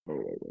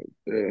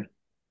Yeah.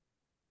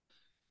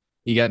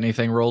 You got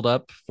anything rolled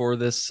up for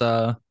this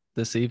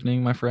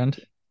evening, my friend?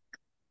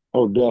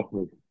 Oh,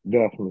 definitely,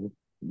 definitely,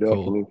 Cool.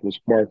 definitely. Let's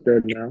spark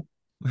that now.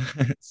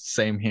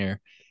 Same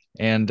here.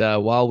 And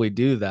while we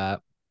do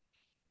that,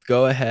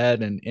 go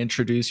ahead and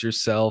introduce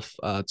yourself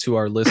to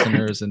our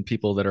listeners and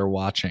people that are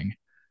watching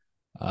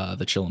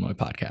the Chillinois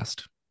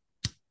podcast.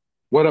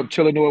 What up,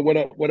 Chillinois? What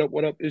up? What up?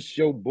 What up? It's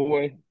your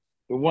boy,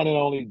 the one and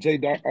only J.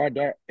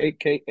 R.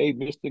 aka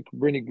Mr.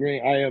 Cabrini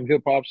Green. I am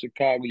Hip Hop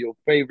Chicago, your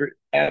favorite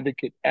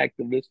advocate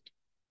activist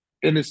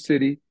in the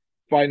city,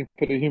 fighting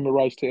for the human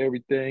rights to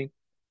everything.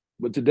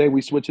 But today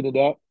we switching it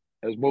up.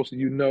 As most of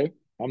you know,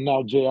 I'm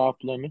now J.R.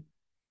 Fleming,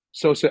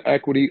 social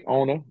equity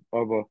owner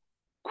of a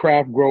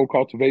craft grow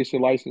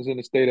cultivation license in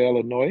the state of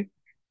Illinois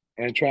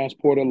and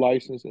transporter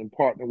license and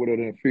partner with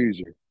an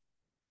infuser.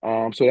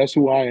 So that's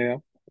who I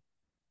am,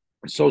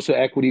 social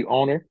equity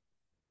owner.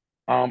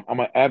 I'm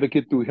an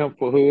advocate through Hemp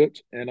for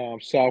Hoods and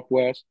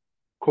Southwest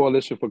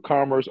Coalition for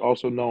Commerce,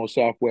 also known as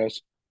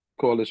Southwest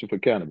Coalition for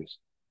Cannabis.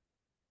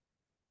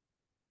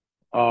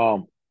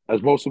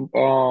 As most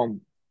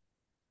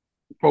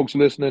folks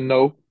listening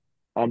know,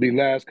 the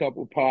last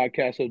couple of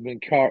podcasts have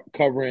been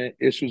covering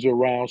issues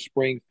around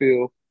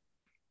Springfield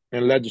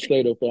and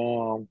legislative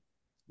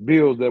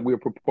bills that we're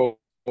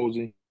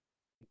proposing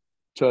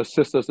to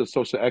assist us as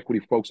social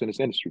equity folks in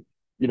this industry.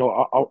 I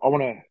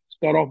want to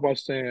start off by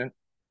saying,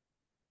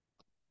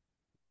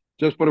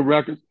 just for the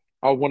record,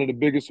 I was one of the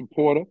biggest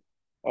supporter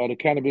of the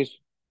cannabis,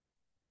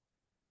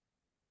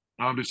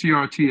 the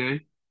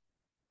CRTA,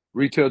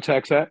 Retail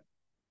Tax Act.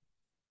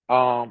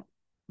 Um,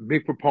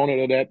 Big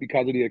proponent of that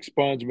because of the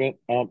expungement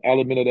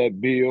element of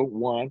that bill,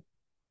 one.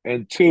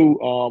 And two,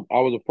 I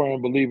was a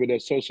firm believer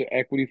that social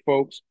equity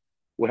folks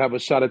will have a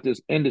shot at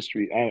this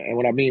industry. And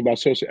what I mean by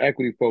social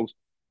equity folks,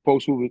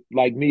 folks who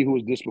like me, who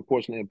was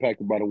disproportionately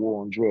impacted by the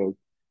war on drugs.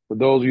 For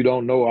those who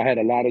don't know, I had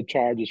a lot of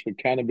charges for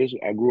cannabis.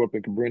 I grew up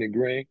in Cabrini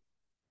Green,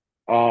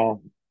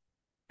 um,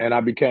 and I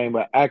became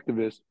an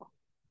activist,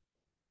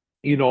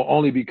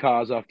 only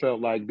because I felt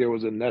like there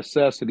was a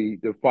necessity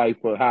to fight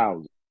for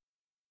housing.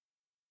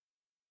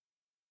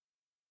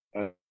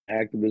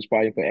 Activist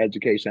fighting for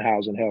education,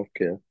 housing,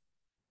 healthcare.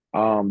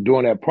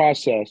 During that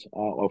process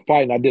of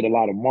fighting, I did a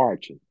lot of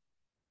marching.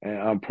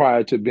 And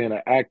prior to being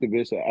an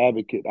activist, an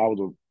advocate, I was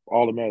an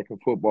All-American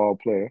football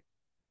player.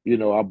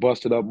 I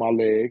busted up my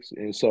legs.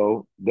 And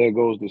so there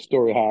goes the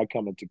story how I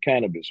come into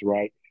cannabis,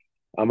 right?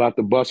 I'm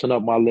after busting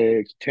up my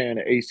legs, tearing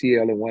an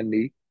ACL in one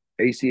knee,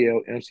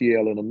 ACL,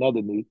 MCL in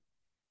another knee.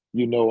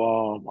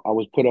 I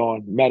was put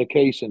on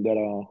medication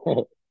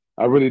that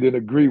I really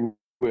didn't agree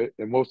with,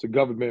 and most of the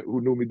government who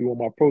knew me during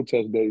my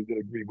protest days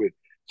didn't agree with.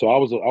 So I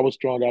was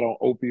strung out on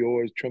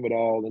opioids,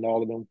 Tramadol, and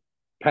all of them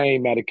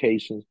pain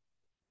medications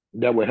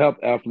that would help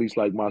athletes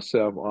like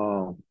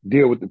myself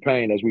deal with the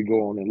pain as we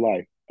go on in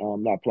life.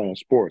 Not playing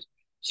sports.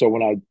 So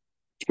when I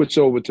switched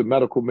over to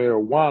medical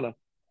marijuana,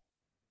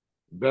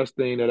 best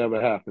thing that ever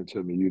happened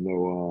to me.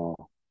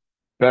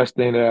 Best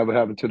thing that ever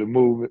happened to the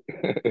movement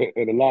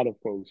and a lot of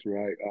folks,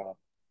 right? Oh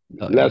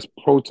yeah. Less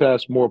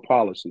protest, more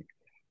policy.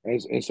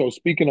 And so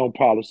speaking on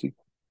policy,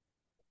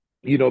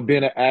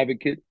 being an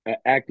advocate, an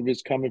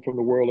activist coming from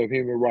the world of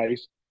human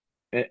rights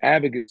and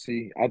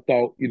advocacy, I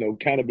thought,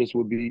 cannabis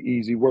would be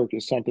easy work.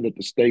 It's something that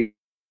the state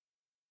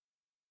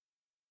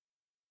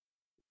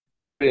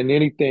and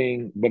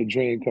anything but a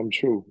dream come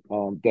true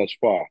thus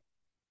far.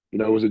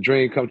 It was a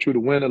dream come true to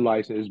win a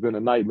license. It's been a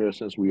nightmare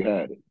since we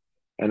had it.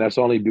 And that's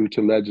only due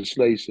to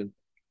legislation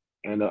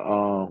and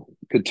the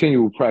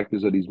continual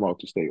practice of these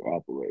multi-state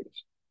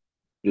operators.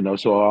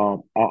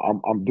 So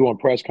I'm doing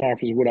press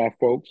conferences with our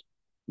folks.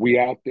 We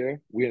out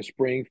there, we in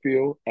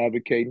Springfield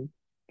advocating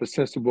for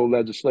sensible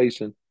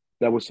legislation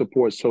that would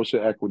support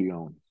social equity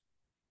owners.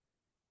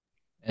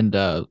 And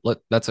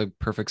that's a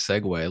perfect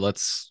segue.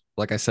 Let's,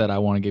 like I said, I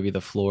want to give you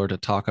the floor to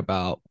talk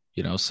about,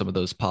 some of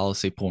those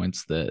policy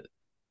points that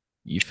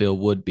you feel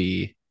would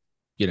be,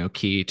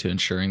 key to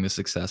ensuring the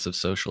success of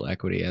social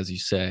equity, as you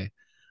say.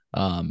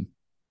 Um,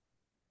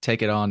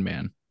 Take it on,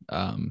 man.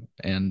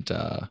 And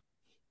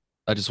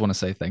I just want to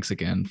say thanks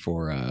again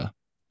for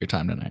your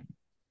time tonight.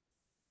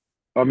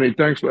 I mean,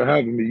 thanks for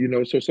having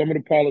me. So some of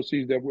the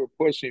policies that we're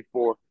pushing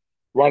for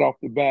right off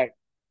the bat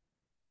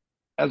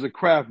as a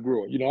craft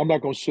brewer, I'm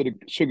not going to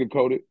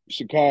sugarcoat it.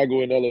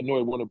 Chicago and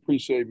Illinois won't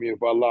appreciate me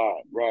if I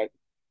lied, right?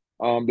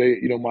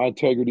 My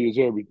integrity is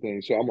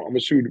everything. So I'm going to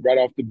shoot it right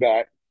off the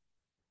bat.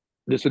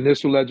 This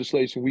initial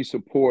legislation we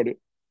supported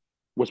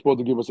was supposed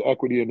to give us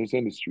equity in this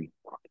industry.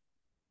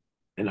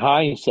 In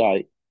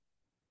hindsight,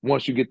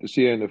 once you get to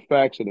seeing the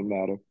facts of the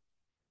matter,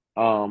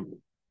 um,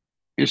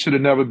 it should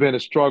have never been a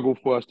struggle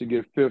for us to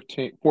get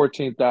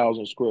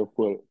 14,000 square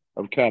foot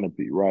of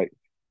canopy, right?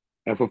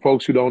 And for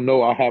folks who don't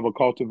know, I have a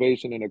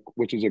cultivation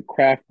which is a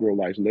craft grow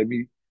license. Let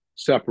me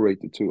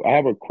separate the two. I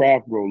have a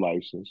craft grow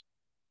license,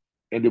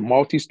 and the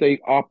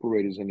multi-state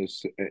operators in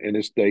this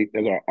state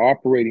that are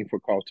operating for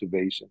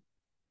cultivation,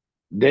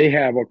 they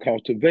have a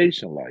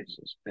cultivation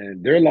license,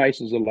 and their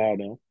license allow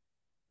them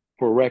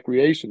for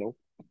recreational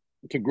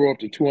to grow up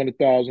to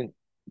 200,000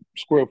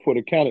 square foot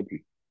of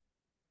canopy.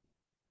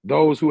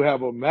 Those who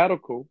have a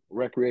medical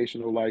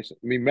recreational license,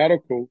 I mean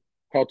medical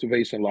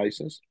cultivation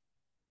license,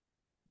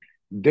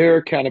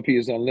 their canopy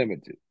is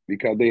unlimited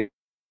because they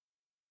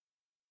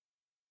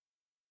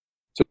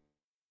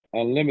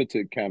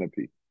unlimited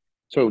canopy.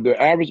 So the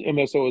average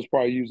MSO is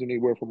probably using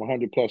anywhere from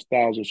 100 plus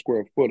thousand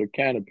square foot of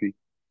canopy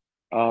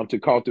to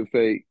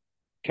cultivate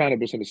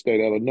cannabis in the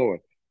state of Illinois.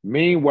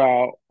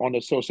 Meanwhile, on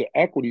the social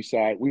equity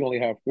side, we only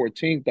have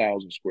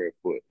 14,000 square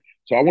foot.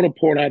 So I want to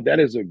point out that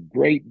is a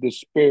great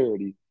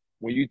disparity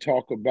when you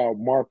talk about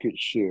market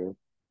share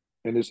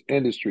in this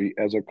industry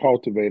as a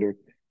cultivator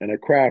and a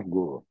craft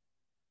grower.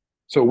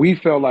 So we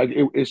felt like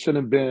it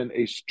shouldn't have been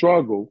a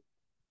struggle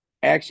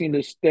asking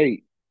the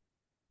state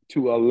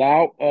to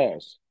allow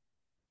us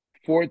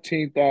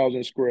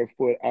 14,000 square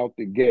foot out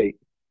the gate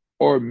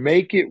or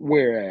make it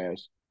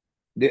whereas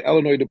the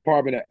Illinois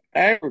Department of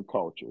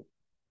Agriculture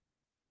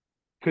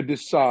could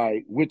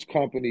decide which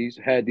companies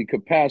had the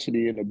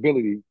capacity and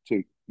ability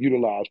to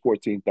utilize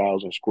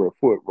 14,000 square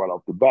foot right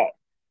off the bat.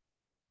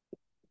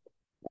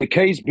 The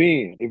case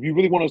being, if you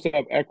really want us to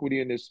have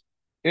equity in this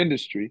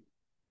industry,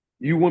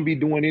 you wouldn't be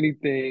doing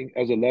anything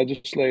as a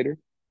legislator,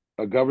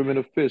 a government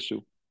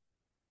official,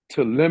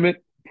 to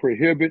limit,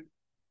 prohibit,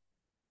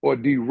 or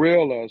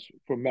derail us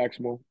from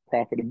maximum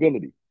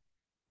profitability.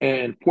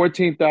 And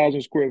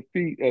 14,000 square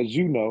feet, as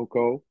you know,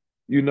 Cole,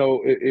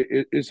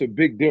 it's a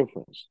big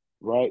difference,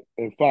 right?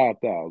 And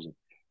 5,000.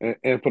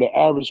 And for the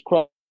average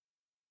crop,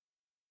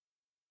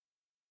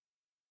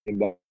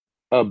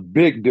 a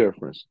big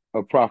difference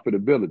of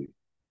profitability,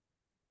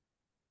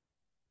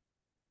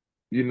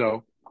 you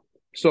know.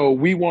 So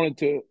we wanted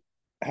to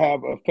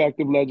have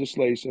effective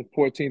legislation.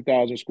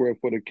 14,000 square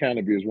foot of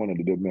canopy is one of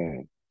the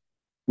demands.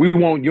 We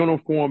want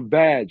uniform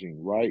badging,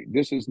 right?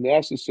 This is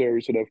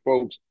necessary so that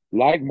folks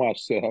like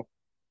myself,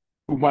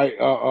 who might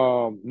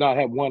not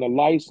have won a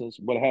license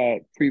but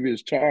had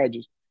previous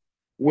charges,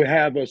 will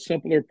have a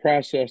simpler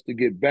process to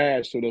get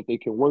badged so that they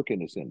can work in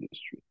this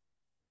industry.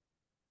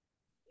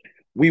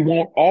 We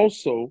want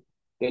also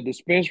the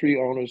dispensary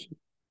owners,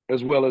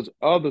 as well as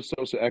other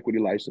social equity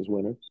license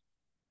winners,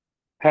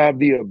 have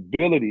the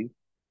ability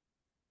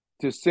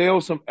to sell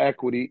some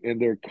equity in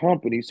their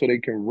company so they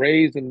can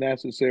raise the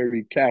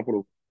necessary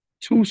capital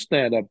to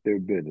stand up their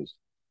business.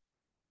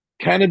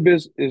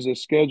 Cannabis is a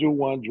Schedule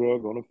One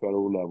drug on a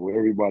federal level.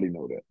 Everybody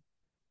know that.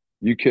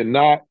 You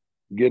cannot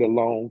get a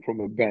loan from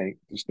a bank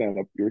to stand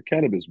up your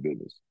cannabis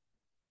business.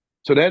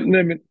 So that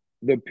limits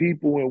the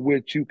people in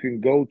which you can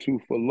go to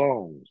for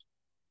loans,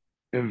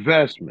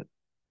 investment,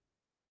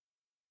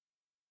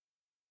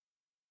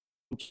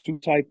 some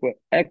type of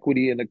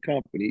equity in a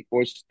company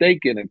or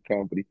stake in a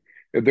company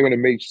if they're going to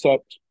make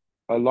such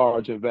a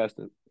large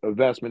investment,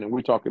 and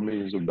we're talking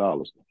millions of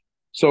dollars.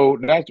 So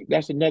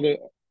that's another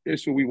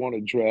issue we want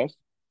to address.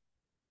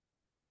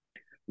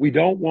 We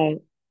don't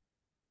want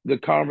the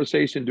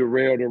conversation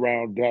derailed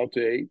around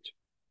Delta 8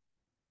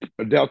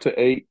 or Delta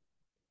 8,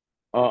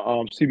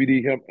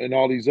 CBD hemp, and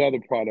all these other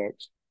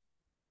products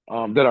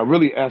that are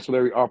really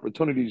ancillary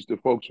opportunities to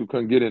folks who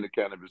couldn't get in the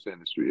cannabis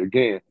industry.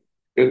 Again,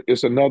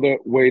 it's another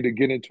way to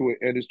get into an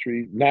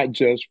industry, not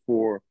just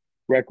for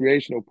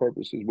recreational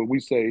purposes, but we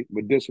say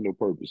medicinal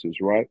purposes,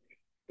 right?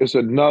 It's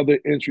another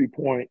entry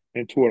point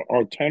into an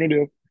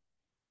alternative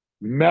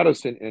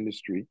medicine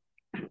industry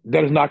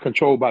that is not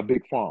controlled by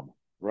big pharma,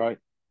 right?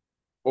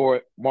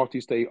 Or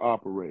multi-state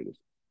operators.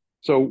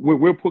 So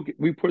we're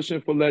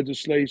pushing for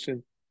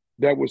legislation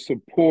that would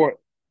support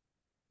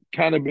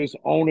cannabis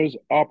owners,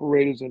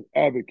 operators, and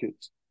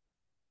advocates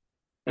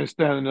and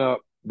standing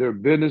up their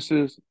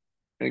businesses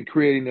and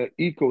creating an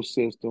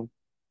ecosystem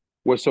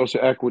where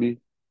social equity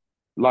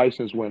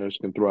license winners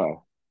can thrive.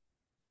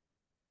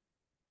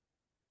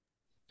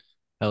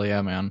 Hell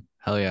yeah, man.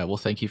 Hell yeah. Well,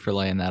 thank you for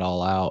laying that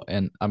all out.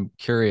 And I'm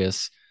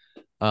curious,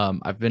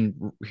 I've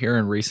been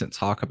hearing recent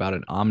talk about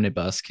an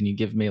omnibus. Can you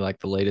give me like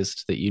the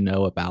latest that you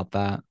know about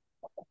that,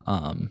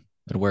 and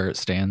where it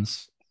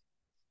stands?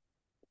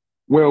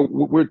 Well,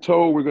 we're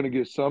told we're going to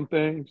get some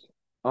things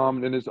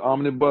in this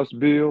omnibus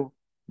bill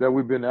that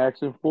we've been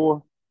asking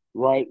for,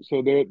 right?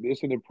 So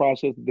it's in the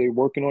process that they're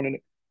working on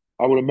it.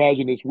 I would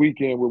imagine this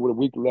weekend, with a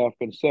week left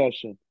in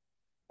session,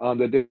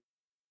 that they,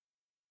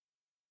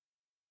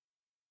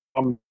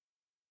 um,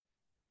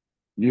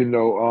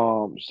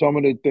 some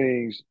of the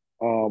things,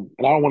 and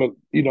I don't want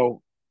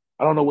to,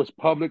 I don't know what's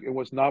public and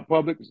what's not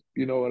public,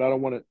 and I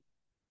don't want to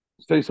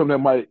say something that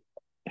might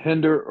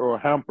hinder or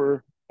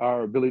hamper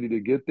our ability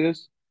to get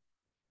this.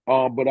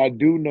 But I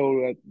do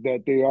know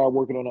that they are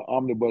working on an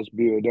omnibus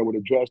bill that would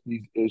address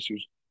these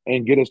issues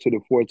and get us to the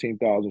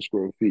 14,000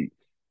 square feet.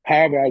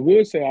 However, I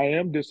will say I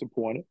am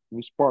disappointed.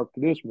 We sparked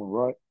this one,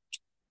 right?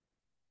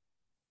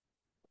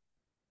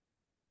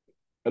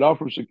 And I'm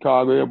from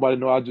Chicago. Everybody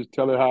know I just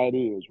tell it how it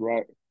is,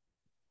 right?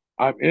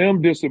 I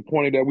am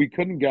disappointed that we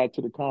couldn't get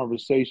to the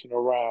conversation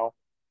around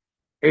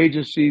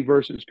agency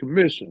versus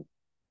commission.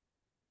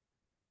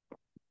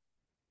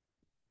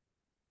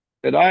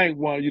 And I ain't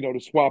want, to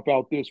swap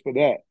out this for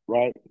that,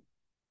 right?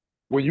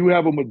 When you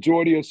have a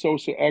majority of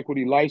social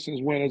equity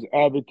license winners,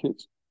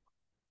 advocates,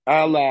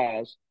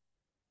 allies,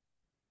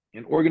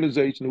 and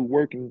organizations who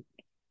working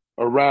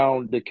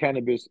around the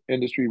cannabis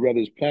industry, whether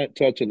it's plant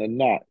touching or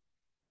not,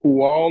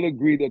 who all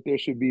agree that there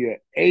should be an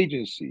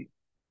agency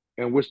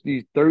in which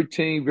these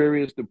 13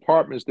 various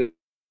departments that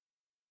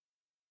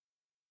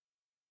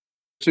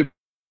should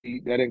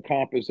be, that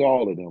encompass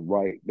all of them,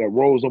 right? That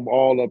rolls them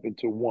all up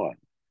into one.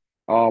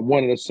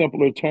 One of the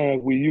simpler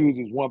terms we use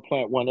is one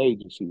plant, one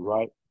agency,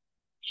 right?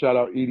 Shout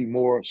out Edie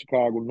Moore,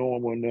 Chicago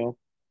Normal, and them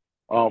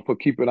for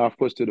keeping our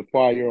foot to the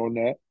fire on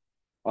that.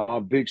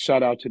 Big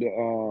shout out to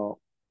the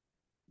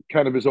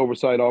Cannabis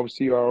Oversight Office,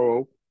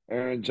 CRO,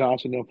 Aaron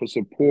Johnson, them for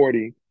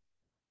supporting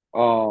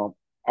um,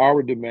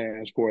 our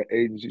demands for an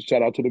agency.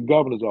 Shout out to the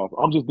governor's office.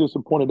 I'm just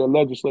disappointed that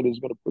legislators is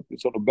going to put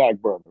this on the back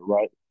burner,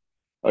 right?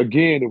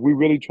 Again, if we're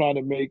really trying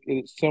to make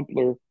it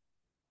simpler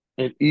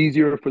and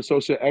easier for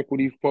social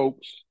equity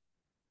folks,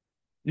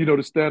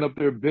 to stand up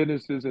their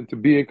businesses and to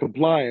be in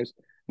compliance,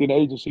 then the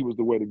agency was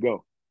the way to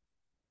go.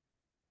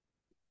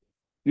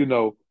 You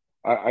know,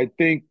 I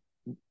think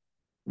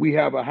we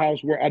have a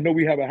house where I know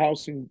we have a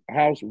house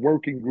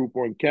working group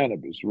on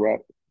cannabis, right?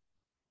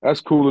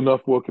 That's cool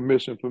enough for a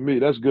commission for me.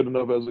 That's good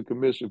enough as a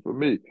commission for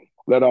me.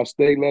 Let our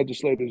state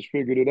legislators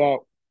figure it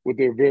out with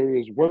their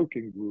various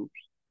working groups,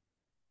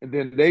 and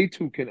then they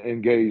too can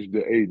engage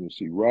the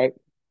agency, right?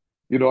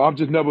 I'm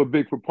just never a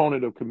big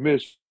proponent of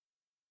commission.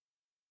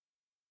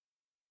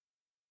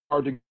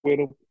 Hard to get with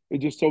them.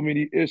 There's just so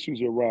many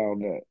issues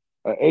around that.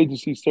 An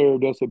agency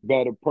served us a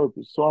better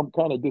purpose, so I'm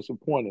kind of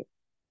disappointed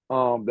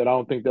that I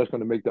don't think that's going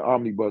to make the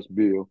omnibus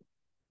bill,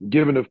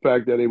 given the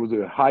fact that it was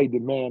a high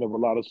demand of a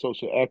lot of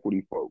social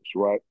equity folks,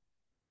 right?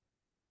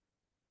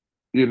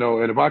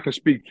 And if I can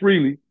speak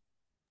freely,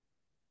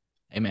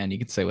 Hey man, you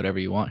can say whatever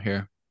you want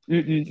here.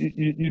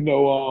 it's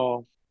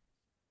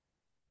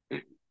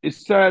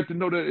sad to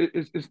know that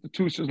it's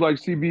institutions like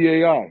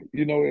CBAI,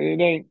 it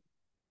ain't,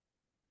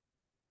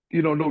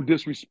 no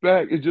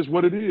disrespect. It's just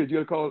what it is.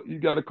 You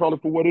gotta call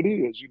it for what it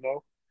is.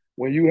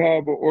 When you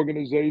have an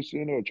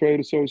organization or a trade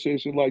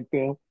association like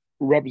them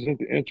who represent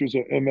the interests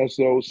of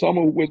MSOs, some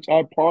of which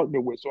I partner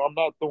with, so I'm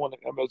not throwing the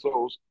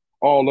MSOs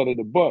all under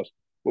the bus.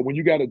 But when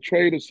you got a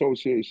trade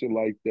association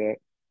like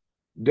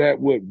that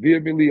would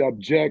vehemently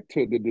object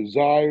to the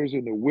desires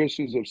and the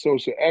wishes of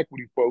social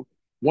equity folks,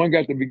 one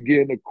got to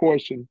begin to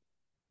question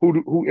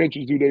who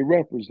interests do they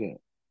represent,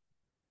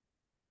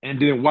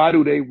 and then why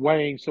do they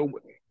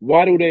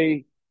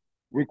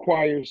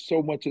require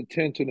so much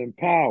attention and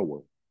power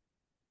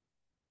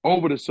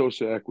over the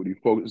social equity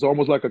folks? It's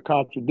almost like a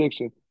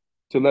contradiction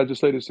to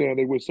legislators saying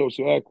they with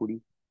social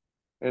equity,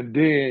 and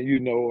then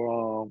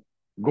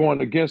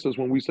going against us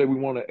when we say we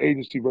want an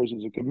agency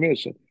versus a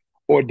commission,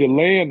 or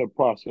delaying the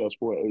process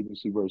for an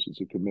agency versus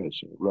a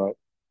commission, right?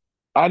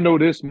 I know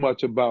this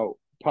much about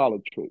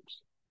politics,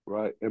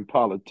 right? And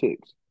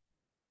politics,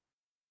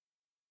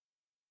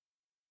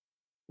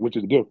 which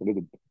is different.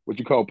 It's what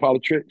you call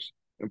politics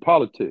and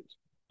politics.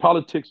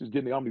 Politics is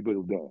getting the omnibus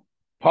bill done.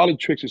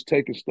 Politics is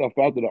taking stuff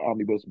out of the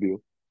omnibus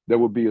bill that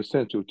would be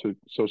essential to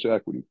social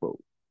equity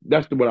folks.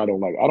 That's the one I don't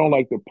like. I don't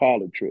like the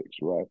politics,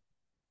 right?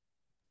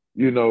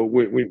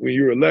 When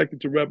you're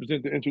elected to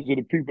represent the interests of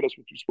the people, that's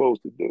what you're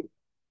supposed to do.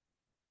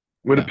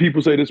 When the Yeah.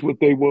 people say this is what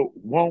they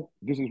want,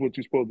 this is what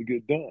you're supposed to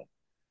get done.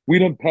 We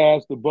done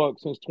passed the buck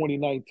since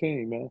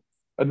 2019, man.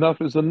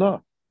 Enough is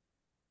enough.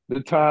 The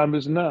time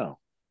is now.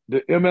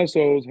 The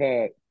MSOs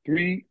had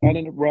 3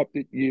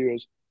 uninterrupted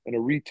years in a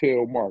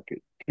retail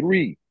market.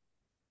 Three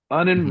Hmm.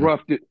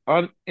 uninterrupted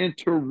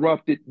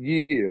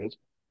years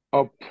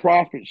of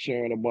profit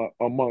sharing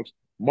amongst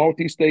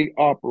multi-state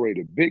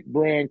operator, big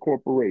brand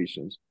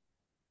corporations.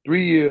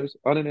 3 years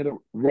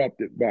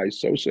uninterrupted by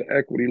social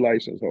equity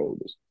license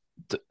holders.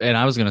 And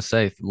I was going to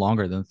say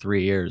longer than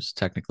 3 years,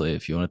 technically,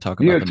 if you want to talk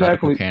Yeah, about the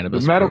medical exactly. The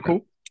cannabis program.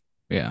 medical.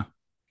 Yeah.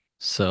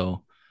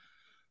 So,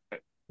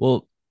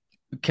 well,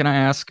 can I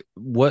ask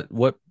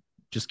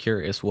just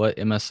curious, what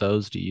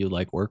MSOs do you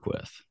like work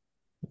with?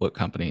 What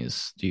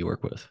companies do you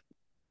work with?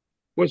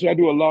 Which I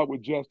do a lot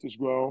with Justice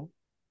Grown.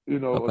 A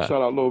Okay.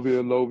 shout out Lovey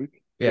and Lovey.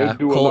 They Yeah.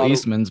 do a Cole lot of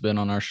Eastman's been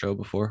on our show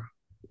before.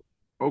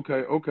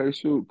 okay,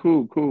 shoot,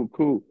 cool.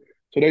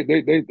 So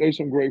they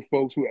some great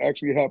folks who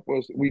actually help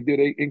us. We did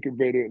a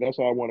incubator, and that's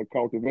how I want a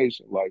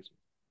cultivation license.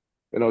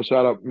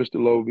 Shout out Mr.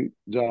 Lovey,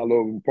 John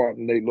Lovey,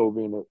 partner Nate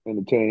Lovey in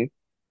the team.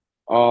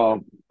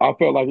 I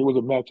felt like it was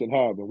a match in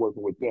having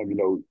working with them.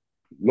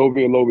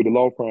 Lovey and Lovey, the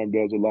law firm,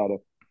 does a lot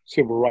of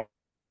civil rights,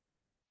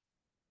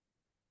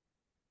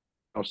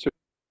 civil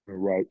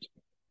rights.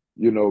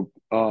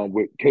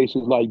 With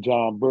cases like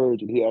John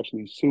Burge, and he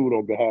actually sued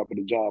on behalf of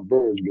the John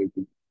Burge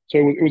victim. So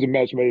it was a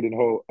match made in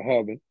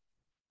heaven.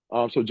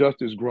 So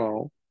Justice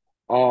Grown,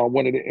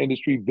 one of the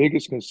industry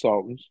biggest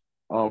consultants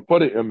for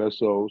the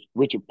MSOs,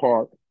 Richard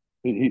Park.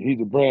 He's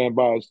a brand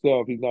by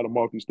himself. He's not a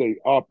multi-state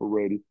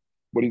operator,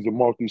 but he's a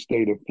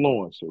multi-state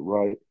influencer,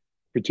 right?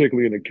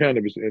 Particularly in the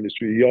cannabis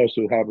industry. He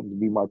also happens to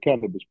be my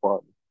cannabis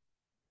partner.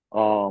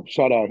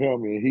 Shout out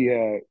him, and he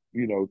had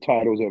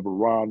titles at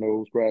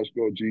Verano,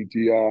 Brasco,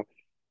 GTI,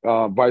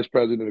 Vice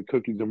President of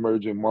Cookies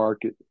Emerging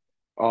Market.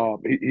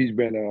 He's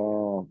been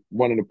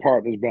one of the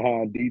partners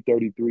behind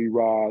D33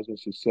 Rise and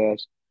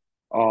Success.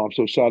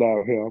 So shout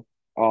out him.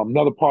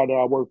 Another partner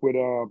I work with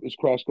is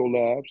Cresco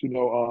Labs.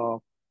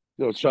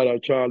 Shout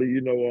out Charlie.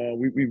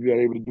 We've been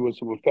able to do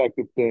some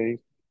effective things,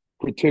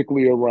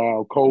 particularly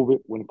around COVID.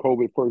 When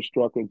COVID first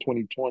struck in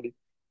 2020,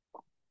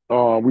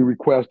 we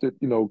requested,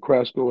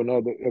 Cresco and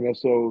other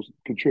MSOs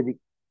contribute,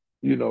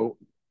 you know,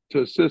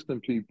 to assisting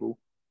people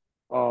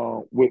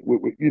with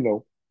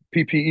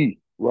PPE,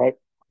 right?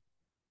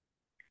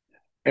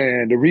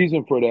 And the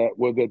reason for that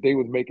was that they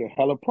was making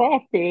hella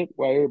profit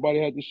while everybody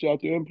had the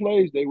shelter in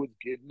place. They was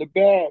getting the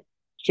bag,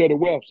 share the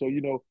wealth. So,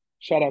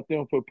 shout out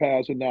them for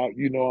passing out,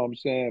 what I'm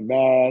saying,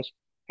 masks,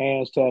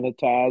 hand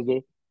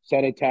sanitizers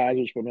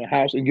from the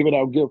house and giving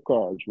out gift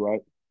cards, right?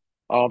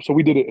 So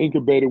we did an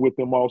incubator with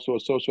them also, a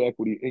social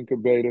equity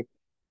incubator.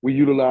 We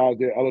utilized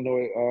the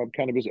Illinois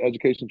Cannabis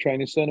Education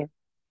Training Center,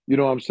 you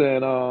know what I'm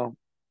saying,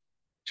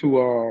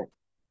 to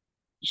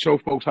show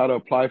folks how to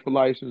apply for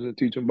license and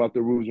teach them about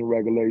the rules and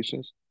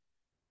regulations.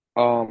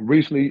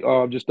 Recently,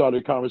 just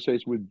started a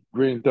conversation with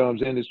Green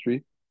Thumbs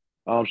Industry.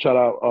 Shout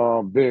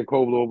out Ben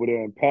Coble over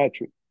there and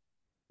Patrick.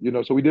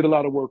 So we did a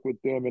lot of work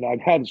with them, and I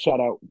had to shout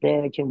out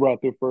Barrington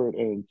Rutherford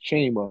and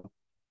Chima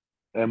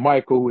and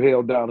Michael, who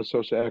held down the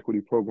social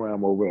equity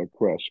program over at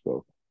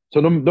Cresco.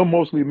 So them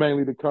mostly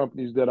mainly the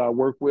companies that I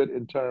work with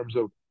in terms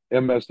of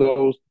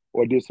MSOs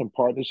or did some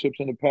partnerships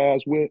in the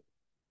past with.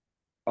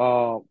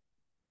 Um,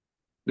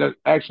 that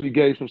actually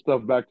gave some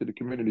stuff back to the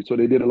community. So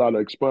they did a lot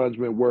of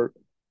expungement work.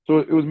 So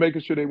it was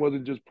making sure they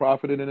wasn't just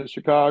profiting in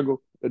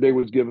Chicago, that they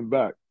was giving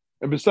back.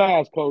 And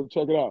besides, Coach,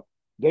 check it out.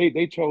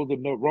 They chose the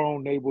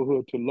wrong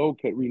neighborhood to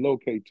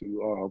relocate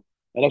to.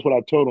 And that's what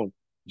I told them.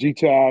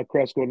 GTI,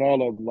 Cresco, and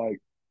all of them. Like,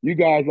 you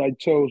guys like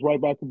chose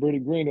right by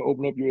Cabrini Green to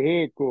open up your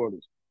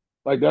headquarters.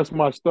 Like, that's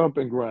my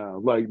stumping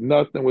ground. Like,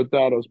 nothing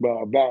without us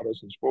about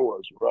us is for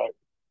us, right?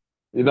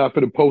 You're not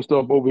going to post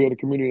up over here in the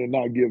community and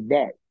not give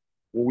back.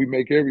 When we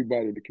make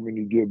everybody in the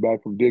community give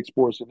back from dig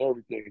sports and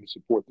everything to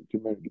support the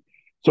community.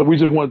 So we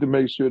just wanted to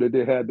make sure that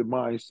they had the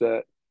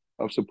mindset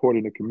of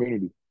supporting the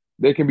community.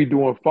 They can be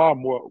doing far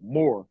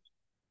more,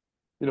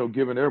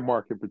 given their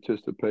market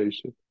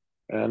participation.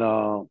 And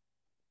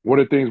one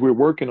of the things we're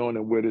working on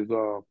and with is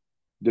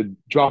the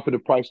dropping the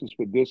prices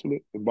for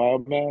distillate and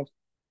biomass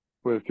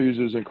for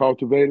infusers and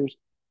cultivators.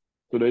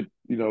 So they,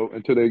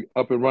 until they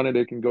up and running,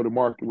 they can go to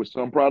market with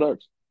some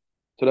products.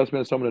 So that's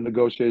been some of the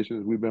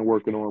negotiations we've been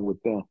working on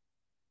with them.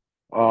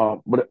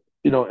 But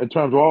in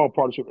terms of all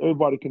partnership,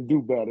 everybody can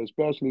do better,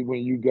 especially when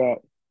you got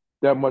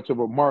that much of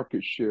a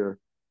market share.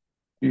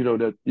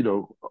 That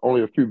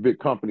only a few big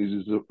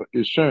companies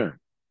is sharing.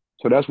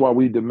 So that's why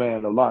we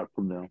demand a lot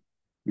from them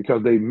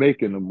because they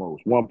making the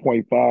most.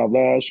 1.5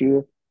 last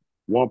year,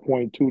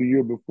 1.2 the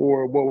year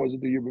before. What was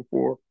it the year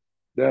before?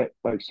 That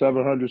like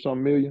 700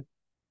 some million.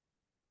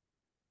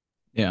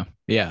 Yeah.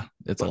 Yeah.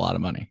 It's a But lot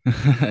of money.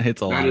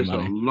 It's a that lot of is a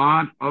money.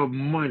 lot of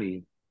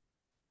money.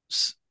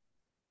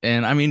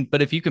 And I mean,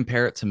 but if you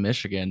compare it to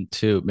Michigan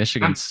too, That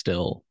Michigan's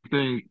still,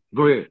 thing.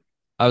 Go ahead.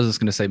 I was just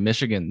going to say,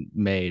 Michigan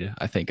made,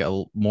 I think,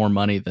 more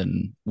money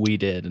than we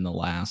did in the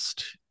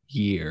last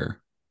year,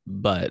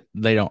 but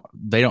they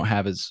don't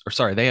have as, or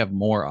sorry, they have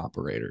more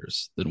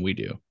operators than we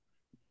do.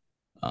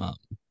 Um,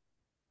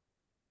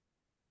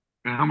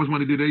 And how much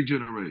money did they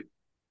generate?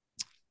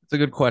 it's a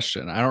good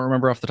question. I don't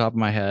remember off the top of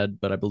my head,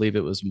 but I believe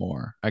it was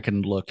more. I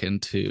can do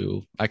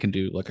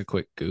like a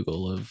quick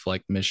Google of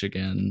like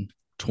Michigan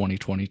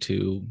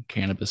 2022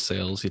 cannabis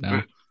sales,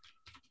 And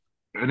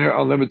there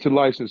are unlimited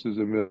licenses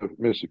in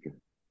Michigan.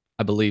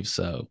 I believe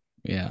so.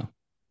 Yeah.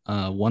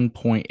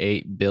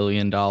 $1.8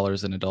 billion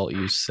in adult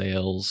use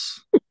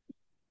sales.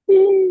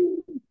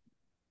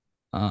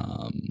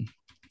 Um,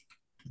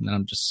 and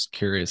I'm just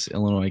curious,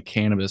 Illinois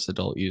cannabis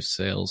adult use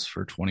sales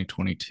for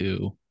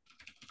 2022.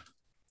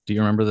 Do you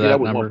remember Yeah, that that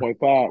was number?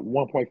 1.5.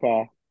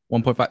 1.5.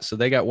 1.5. So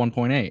they got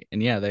 1.8.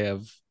 And yeah, they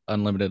have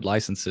unlimited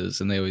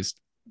licenses and they always,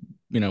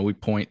 we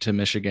point to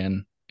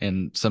Michigan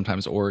and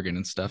sometimes Oregon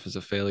and stuff as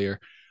a failure.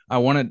 I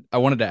wanted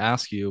to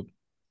ask you,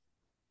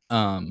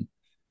 um,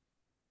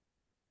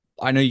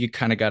 I know you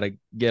kind of got to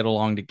get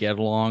along to get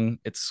along.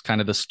 It's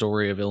kind of the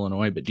story of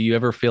Illinois, but do you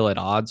ever feel at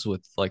odds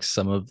with like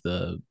some of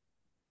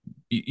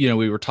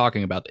we were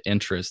talking about the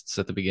interests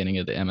at the beginning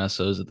of the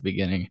MSOs at the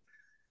beginning.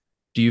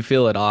 Do you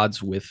feel at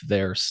odds with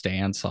their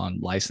stance on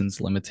license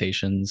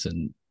limitations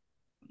and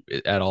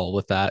at all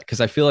with that?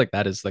 Because I feel like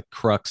that is the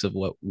crux of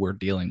what we're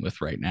dealing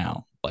with right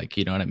now. Like,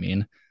 you know what I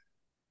mean?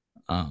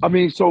 I Um,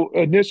 mean, so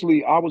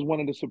initially I was one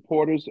of the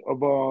supporters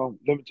of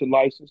limited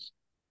license,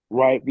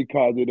 right?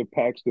 Because it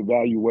impacts the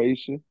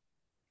valuation.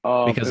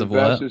 because of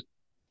what? Investors,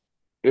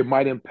 it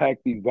might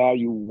impact the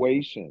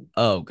valuation,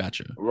 Oh,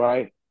 gotcha.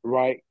 right?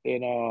 Right.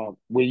 And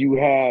when you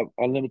have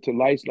unlimited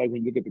license, like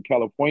when you look at the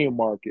California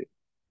market,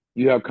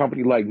 you have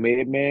companies like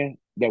MedMan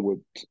that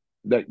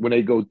when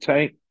they go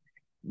tank,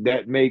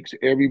 that makes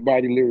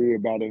everybody leery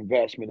about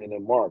investment in the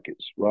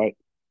markets, right?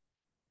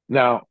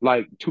 Now,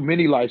 like too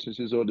many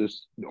licenses or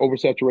this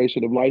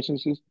oversaturation of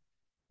licenses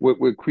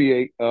would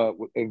create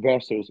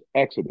investors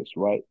exodus,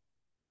 right?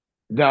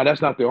 Now,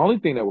 that's not the only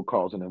thing that would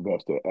cause an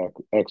investor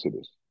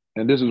exodus.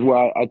 And this is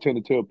why I tend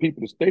to tell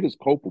people the state is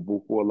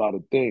culpable for a lot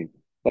of things.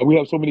 Like we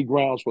have so many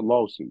grounds for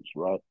lawsuits,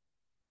 right?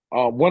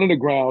 One of the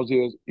grounds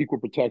is equal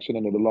protection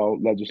under the law,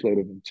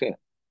 legislative intent.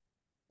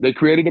 They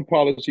created a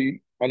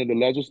policy under the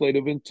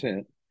legislative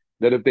intent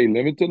that if they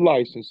limit the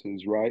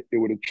licenses, right, it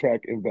would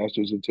attract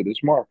investors into this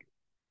market,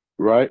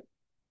 right?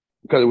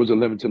 Because it was a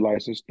limited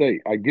license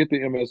state. I get the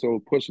MSO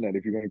pushing that.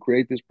 If you're going to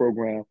create this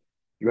program,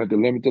 you have to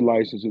limit the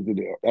licenses.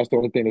 That's the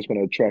only thing that's going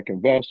to attract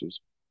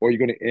investors. Or you're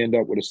going to end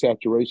up with a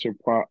saturation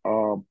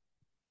problem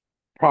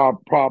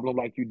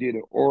like you did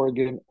in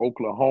Oregon,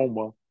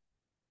 Oklahoma,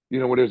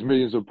 where there's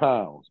millions of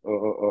pounds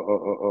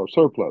of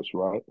surplus,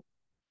 right?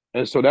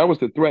 And so that was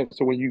the threat.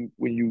 So when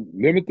you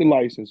limit the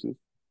licenses,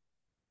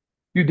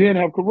 you then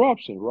have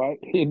corruption, right?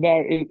 And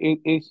now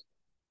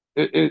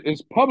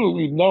it's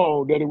publicly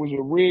known that it was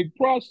a rigged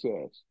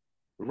process,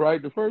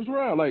 right? The first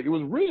round, like it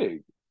was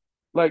rigged,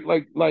 like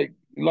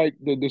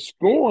the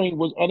scoring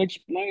was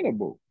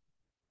unexplainable.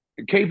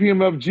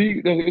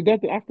 KPMFG,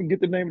 I forget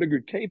the name of the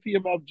group,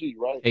 KPMFG,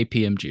 right?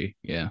 APMG.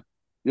 Yeah.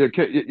 Yeah,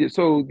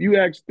 so you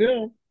ask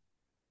them,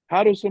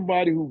 how does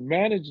somebody who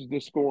manages the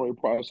scoring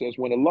process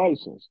win a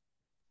license?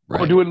 Or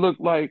Right. do it look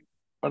like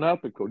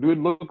unethical? Do it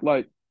look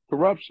like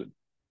corruption?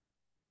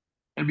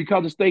 And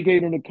because the state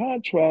gave them the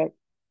contract,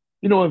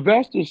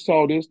 investors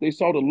saw this, they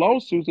saw the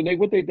lawsuits, and they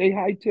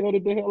hightailed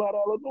it the hell out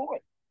of Illinois,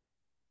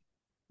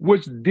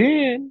 which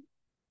then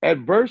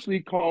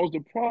adversely caused a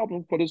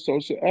problem for the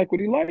social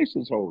equity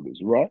license holders,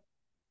 right?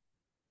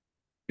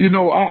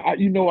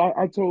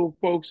 I told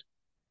folks,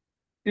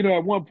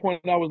 at one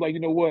point I was like, you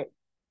know what?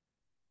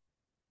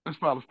 Let's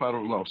file a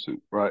federal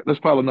lawsuit, right? Let's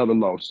file another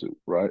lawsuit,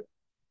 right?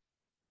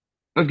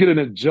 Let's get an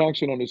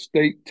injunction on the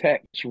state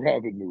tax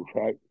revenue,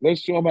 right?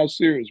 Let's show them how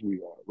serious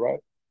we are, right?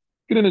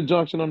 Get an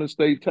injunction on the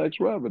state tax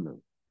revenue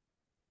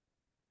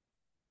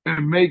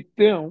and make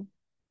them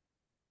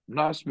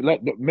not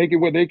make it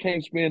where they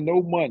can't spend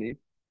no money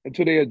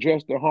until they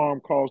address the harm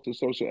caused to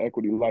social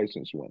equity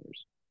license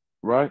winners,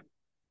 right?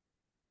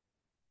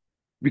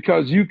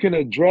 Because you can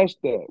address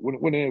that.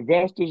 When the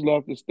investors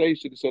left the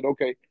station and said,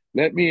 okay,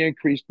 let me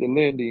increase the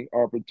lending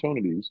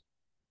opportunities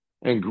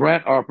and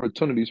grant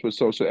opportunities for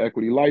social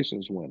equity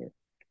license winners.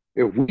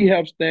 If we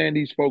have stand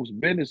these folks'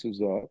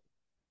 businesses up,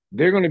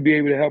 they're going to be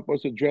able to help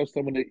us address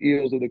some of the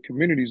ills of the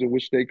communities in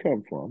which they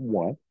come from.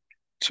 One.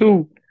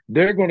 Two,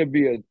 they're going to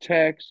be a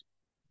tax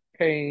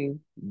paying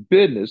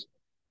business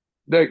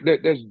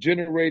that's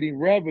generating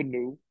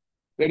revenue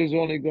that is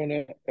only going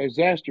to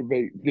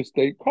exacerbate the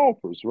state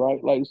coffers,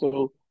 right? Like,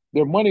 so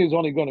their money is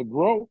only going to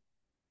grow.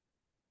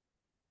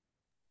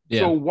 So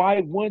Yeah.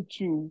 why wouldn't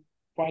you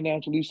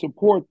financially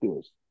support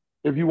this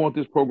if you want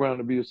this program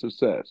to be a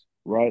success,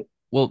 right?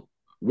 Well,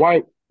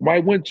 Why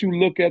wouldn't you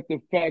look at the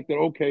fact that,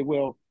 okay,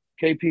 well,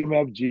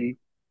 KPMFG,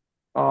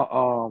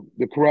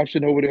 the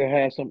corruption over there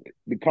has some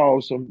to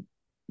cause some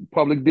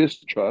public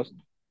distrust,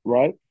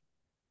 right?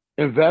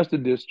 Investor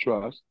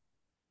distrust.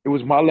 It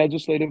was my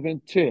legislative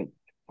intent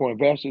for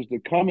investors to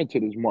come into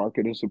this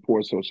market and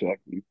support social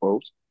equity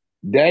folks.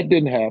 That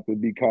didn't happen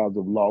because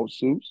of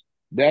lawsuits.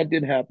 That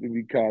didn't happen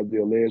because of the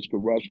alleged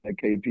corruption at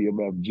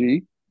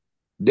KPMFG.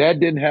 That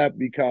didn't happen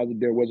because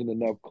there wasn't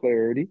enough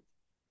clarity,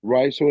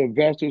 right? So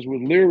investors were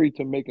leery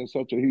to making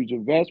such a huge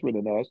investment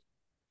in us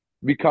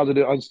because of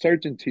the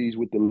uncertainties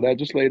with the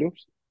legislative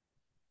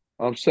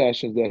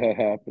sessions that had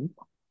happened,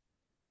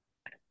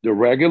 the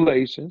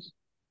regulations,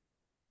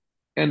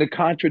 and the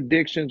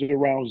contradictions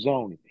around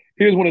zoning.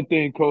 Here's one of the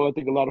things, Cole, I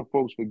think a lot of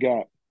folks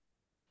forgot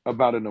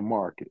about in the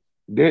market.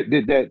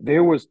 That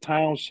there was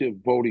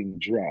township voting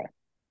dry,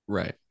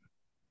 right.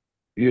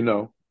 you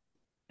know,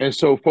 and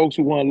so folks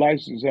who want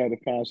licenses had to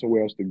find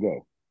somewhere else to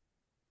go.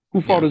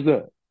 Who fault Yeah. is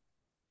that?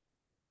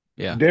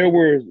 Yeah. There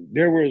were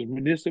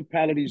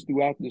municipalities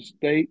throughout the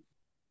state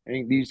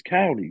and these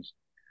counties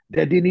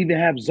that didn't even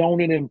have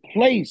zoning in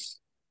place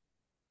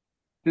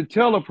to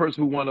tell a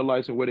person who wanted a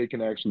license where they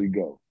can actually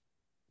go.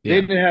 They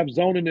Yeah. didn't have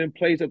zoning in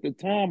place at the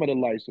time of the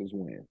license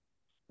win,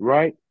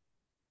 right?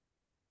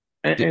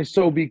 And Did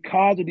so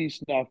because of these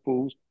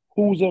snafus,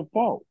 who's at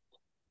fault?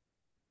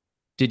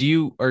 did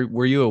you or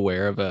were you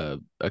aware of a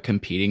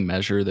competing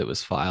measure that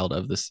was filed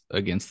of this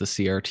against the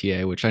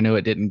CRTA, which I know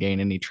it didn't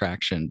gain any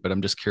traction, but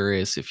I'm just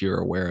curious if you're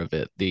aware of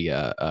it.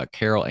 The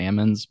Carol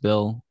Ammons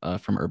bill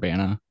from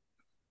Urbana.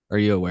 Are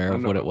you aware I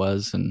of what it know.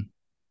 was? And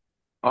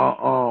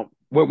Well,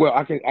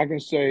 I can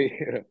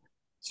say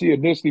she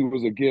initially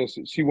was against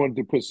it. She wanted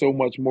to put so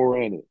much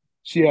more in it.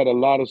 She had a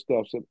lot of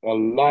stuff, a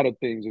lot of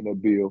things in the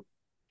bill.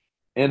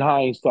 In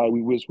hindsight,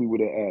 we wish we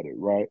would have added,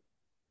 right?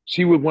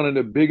 She was one of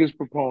the biggest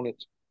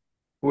proponents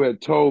who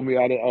had told me,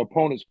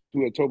 opponents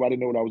who had told me I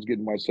didn't know what I was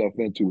getting myself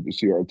into with the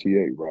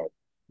CRTA, right?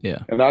 yeah,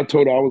 And I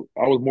told her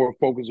I was more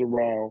focused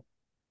around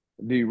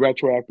the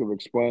retroactive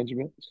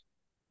expungements,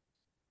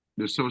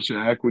 the social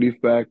equity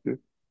factor,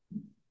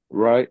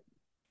 right?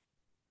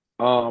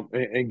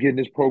 And getting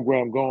this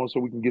program going so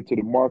we can get to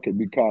the market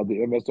because the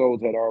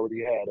MSOs had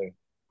already had a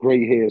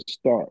great head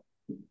start,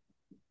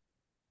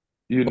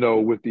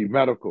 with the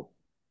medical.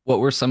 What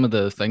were some of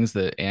the things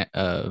that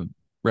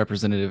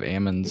Representative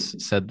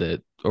Ammons said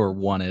that or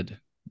wanted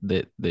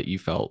that you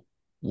felt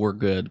were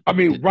good I but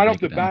mean, didn't right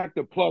off make the it in? back,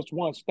 the plus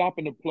one,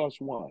 stopping the plus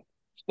one,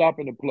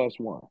 stopping the plus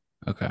one,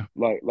 Okay.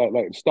 like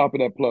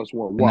stopping at plus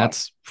one. And Why?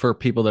 that's for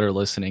people that are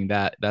listening,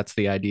 that's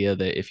the idea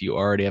that if you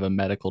already have a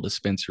medical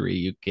dispensary,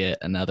 you get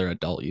another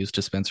adult use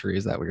dispensary.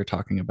 Is that what you're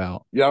talking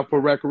about? Yeah, for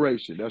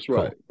recreation. That's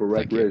right, Cool. for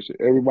Thank you. recreation.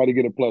 Everybody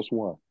get a plus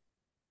one.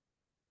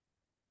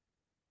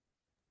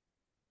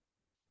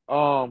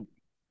 Um,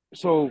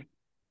 so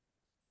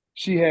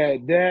she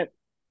had that.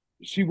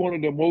 She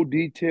wanted a more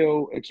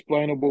detailed,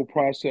 explainable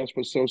process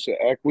for social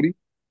equity.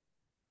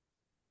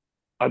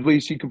 I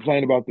believe she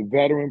complained about the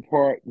veteran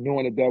part,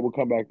 knowing that that would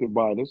come back to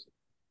bite us.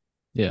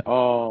 Yeah,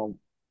 Um,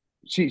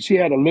 she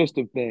had a list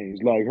of things,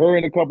 like her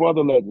and a couple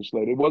other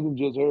legislators. It wasn't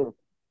just her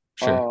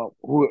sure.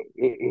 who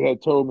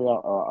had told me,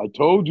 I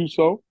told you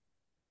so.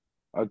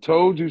 I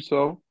told you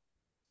so.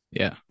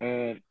 Yeah,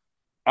 And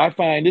I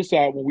find this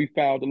out when we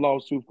filed the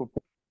lawsuit for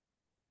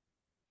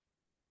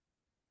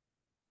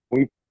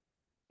we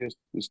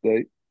the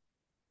state.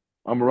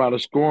 I'm around the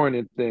scoring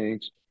and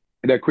things,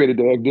 and that created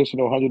the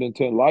additional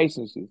 110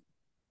 licenses.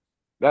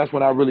 That's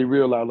when I really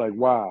realized, like,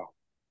 wow,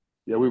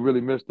 yeah, we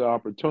really missed the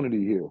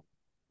opportunity here.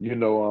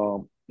 And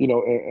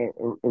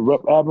Rep.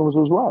 Adams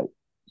was right.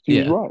 She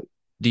was yeah. right.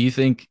 Do you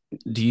think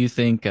do you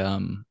think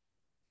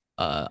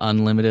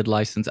unlimited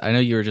license? I know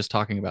you were just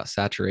talking about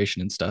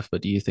saturation and stuff,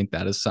 but do you think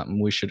that is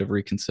something we should have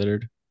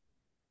reconsidered?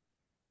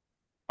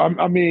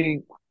 I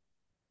mean,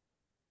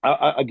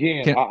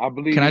 again, Can I can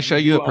believe I if show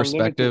you you a do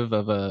unlimited, perspective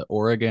of a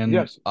Oregon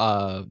yes,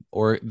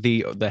 or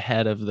the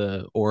head of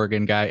the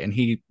Oregon guy, and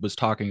he was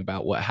talking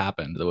about what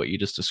happened, what you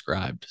just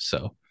described.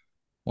 So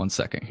one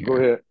second go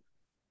here. ahead.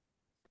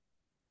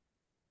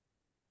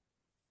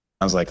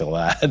 Sounds like a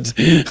lad.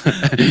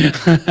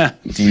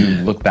 Do you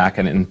look back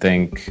at it and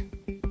think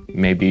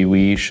maybe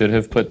we should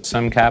have put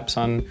some caps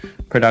on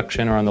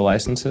production or on the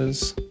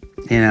licenses?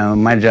 You know,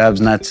 my job's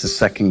not to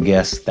second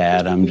guess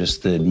that. I'm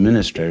just the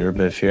administrator.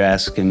 But if you're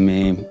asking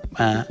me,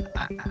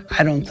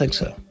 I don't think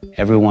so.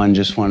 Everyone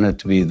just wanted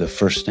to be the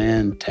first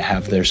in, to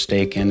have their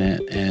stake in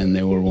it, and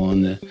they were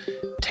willing to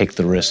take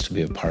the risk to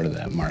be a part of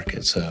that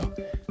market. So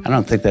I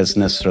don't think that's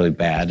necessarily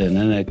bad. And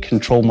in a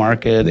control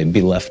market, they'd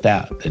be left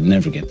out. They'd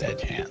never get that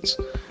chance.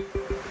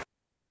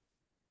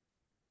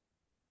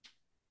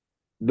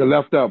 The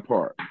left out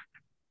part.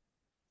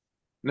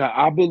 Now,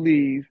 I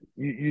believe,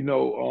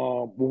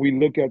 when we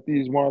look at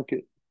these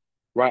markets,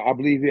 right, I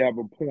believe you have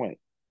a point.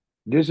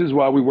 This is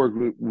why we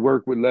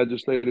work with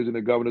legislators in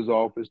the governor's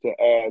office to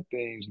add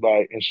things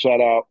like and shut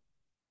out,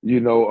 you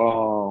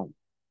know,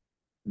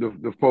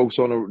 the folks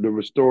on the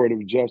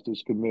Restorative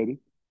Justice Committee,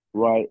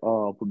 right,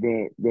 for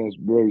being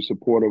very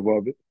supportive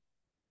of it.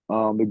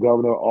 The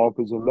governor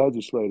office and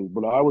legislators,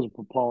 but I was a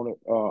proponent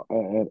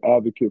and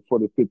advocate for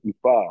the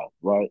 55,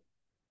 right?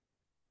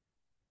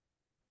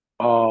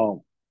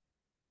 Um,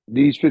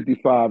 these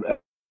 55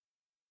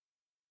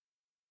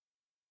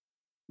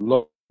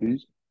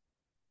 these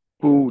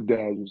food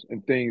deserts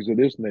and things of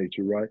this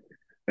nature, right?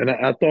 And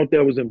I thought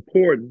that was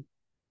important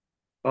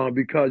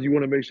because you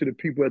want to make sure the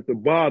people at the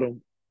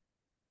bottom,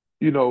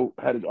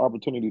 had an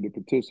opportunity to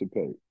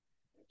participate.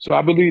 So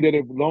I believe that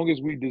as long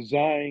as we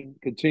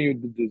continue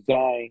to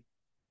design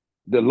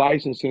the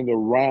licensing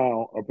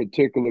around a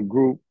particular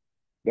group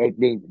that's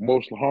been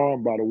most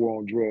harmed by the war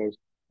on drugs,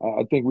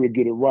 I think we'll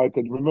get it right.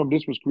 Because remember,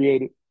 this was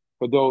created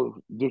for those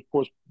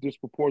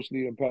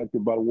disproportionately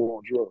impacted by the war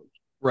on drugs.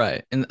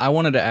 Right. And I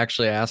wanted to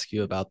actually ask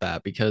you about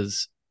that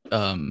because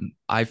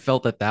I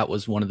felt that that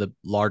was one of the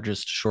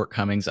largest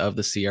shortcomings of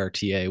the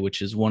CRTA,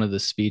 which is one of the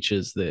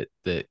speeches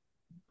that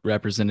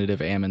Representative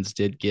Ammons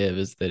did give,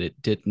 is that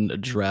it didn't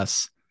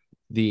address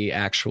the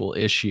actual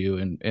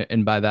issue.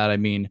 And by that I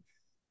mean,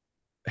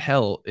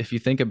 hell, if you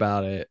think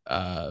about it,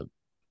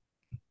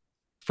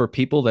 for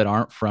people that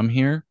aren't from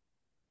here,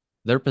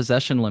 their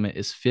possession limit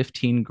is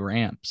 15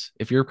 grams.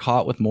 If you're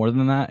caught with more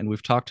than that, and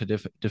we've talked to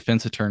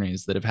defense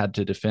attorneys that have had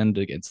to defend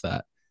against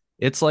that,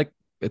 it's like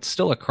it's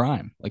still a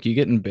crime. Like you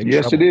get in big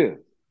Yes, it trouble. is.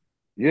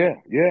 Yeah,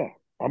 yeah,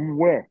 I'm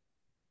aware.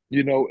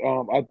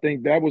 I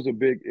think that was a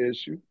big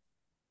issue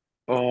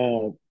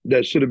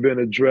that should have been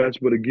addressed.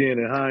 But again,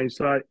 in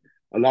hindsight,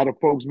 a lot of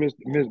folks missed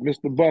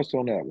the bus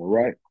on that one,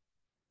 right?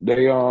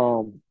 They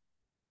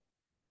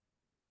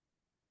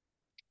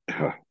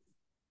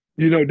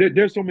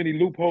there's so many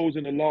loopholes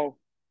in the law.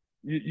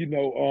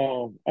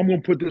 I'm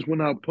gonna put this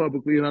one out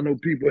publicly, and I know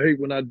people hate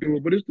when I do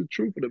it, but it's the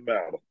truth of the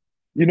matter.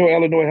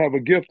 Illinois have a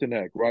gifting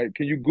act, right?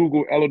 Can you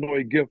Google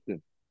Illinois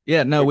gifting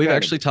Yeah, no, for we've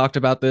actually cannabis? talked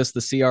about this.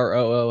 The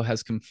CROO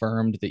has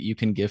confirmed that you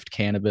can gift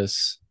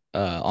cannabis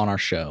on our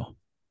show.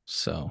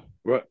 So,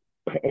 Right.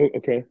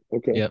 Okay.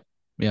 Okay. yep,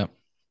 yep.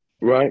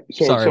 Right.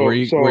 So Sorry, so were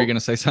you so going to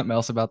say something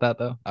else about that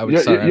though? I would. yeah,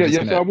 yeah, Sorry, I yeah, was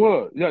just yes, going I to.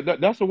 would. Yeah,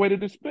 that's a way to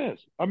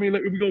dispense. I mean,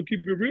 like, if we're gonna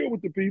keep it real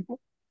with the people,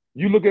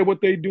 you look at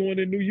what they doing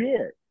in New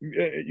York.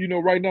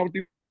 Right now with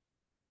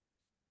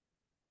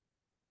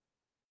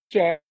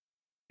the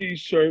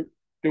T-shirt,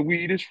 the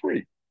weed is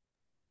free.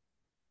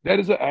 That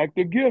is an act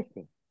of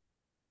gifting.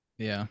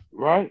 Yeah.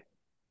 right?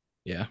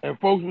 Yeah. And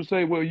folks would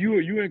say, well, you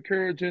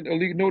encouraging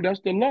illegal. No, that's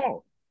the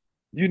law.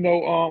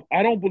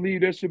 I don't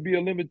believe there should be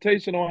a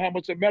limitation on how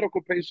much a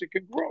medical patient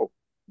can grow,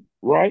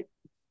 right?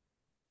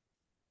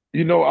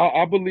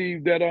 I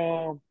believe that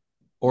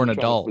Or I'm an trying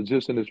to adult.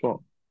 position this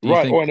wrong. Do you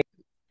Right, think or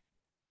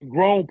a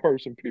grown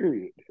person,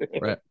 period,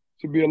 right?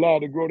 should be allowed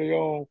to grow their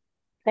own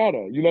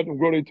product. You let them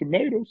grow their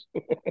tomatoes,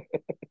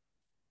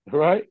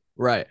 right?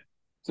 Right.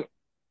 So,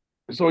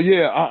 so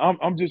yeah,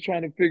 I'm just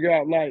trying to figure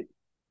out like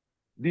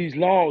these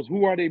laws,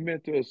 who are they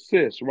meant to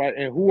assist, right?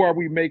 And who are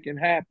we making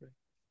happen?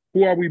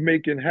 Who are we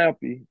making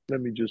happy?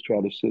 Let me just try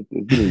to sit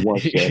this. Give me 1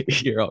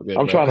 second. You're all good,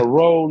 I'm bro. trying to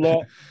roll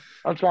up.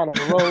 I'm trying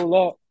to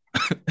roll up.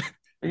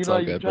 It's all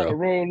You good, trying to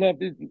bro. roll up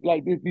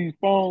these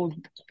phones.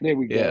 There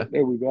we Yeah. go.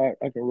 There we go.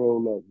 I can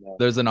roll up now.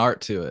 There's an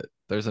art to it.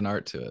 There's an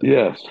art to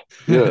Yes.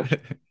 Yes.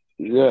 it.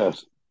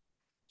 Yes.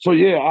 So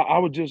yeah, I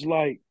would just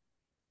like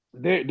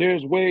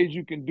there's ways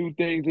you can do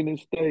things in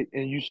this state,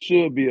 and you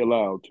should be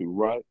allowed to,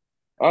 right?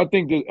 I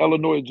think that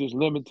Illinois just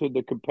limited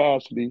the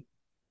capacity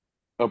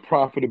of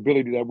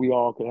profitability that we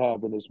all can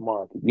have in this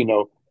market.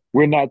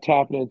 We're not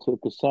tapping into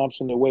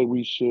consumption the way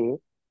we should,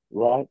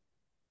 right?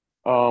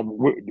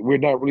 We're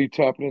not really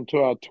tapping into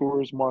our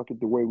tourist market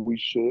the way we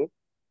should.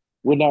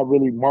 We're not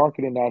really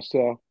marketing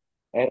ourselves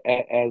as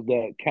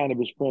that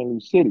cannabis friendly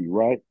city,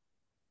 right?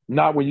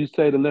 Not when you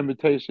say the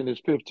limitation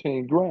is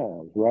 15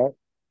 grams, right?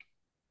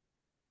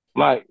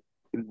 Like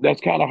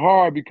that's kind of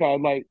hard because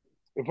like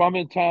if I'm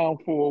in town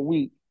for a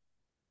week,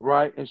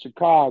 right, in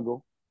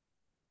Chicago,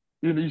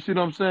 you see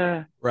what I'm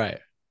saying? Right.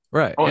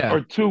 Right. Or, Yeah.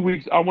 or 2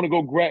 weeks, I want to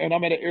go grab, and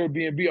I'm at an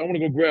Airbnb. I want to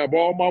go grab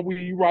all my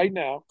weed right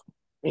now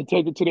and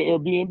take it to the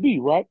Airbnb,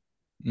 right?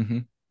 Hmm.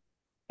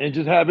 And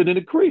just have it in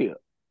the crib.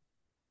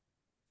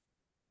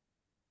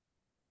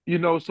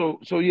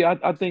 So yeah,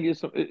 I think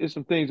it's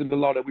some things in the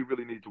law that we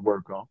really need to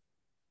work on.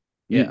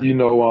 You, Yeah. you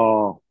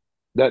know,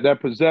 that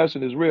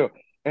possession is real,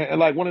 and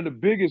like one of the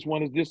biggest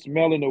one is just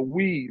smelling of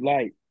weed.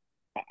 Like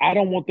I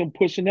don't want them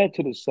pushing that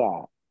to the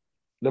side.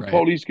 The Right.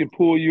 police can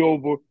pull you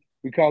over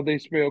because they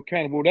smell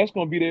cannabis. Well, that's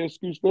going to be their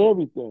excuse for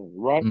everything,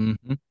 right? Hmm.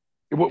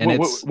 And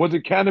Was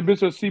it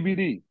cannabis or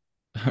CBD?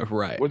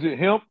 right. Was it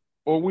hemp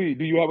or weed?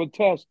 Do you have a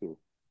tester?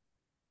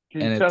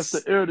 Can you And test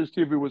the air to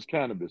see if it was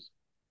cannabis?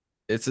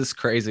 it's just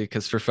crazy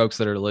because for folks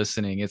that are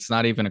listening, it's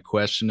not even a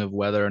question of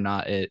whether or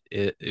not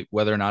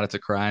whether or not it's a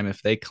crime.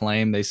 If they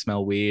claim they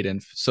smell weed,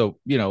 and so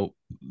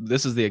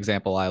this is the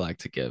example I like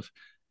to give,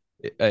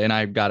 and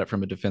I got it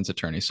from a defense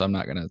attorney, so I'm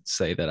not going to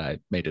say that I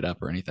made it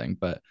up or anything,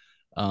 but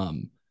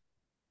um,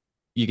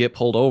 you get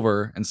pulled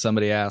over and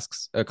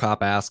a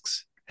cop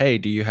asks, "Hey,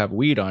 do you have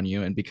weed on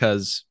you?" And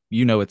because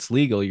it's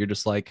legal, you're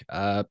just like,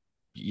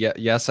 yeah,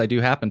 yes, I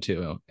do happen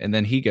to. And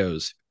then he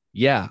goes,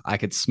 "Yeah, I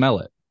could smell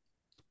it."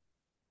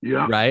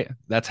 Yeah, Right?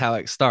 That's how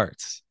it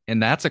starts.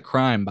 And that's a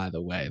crime, by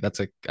the way.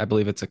 I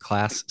believe it's a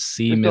class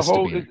C it's the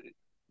whole. misdemeanor.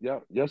 Yeah,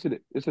 yes, it is.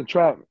 It's a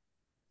trap.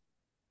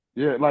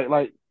 Yeah,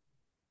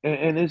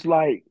 and it's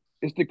like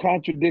it's the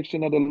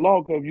contradiction of the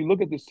law. Because if you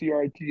look at the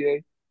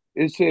CRTA,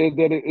 it says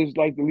that it is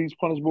like the least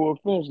punishable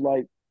offense.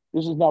 Like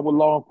this is not what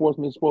law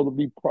enforcement is supposed to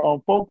be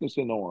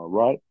focusing on,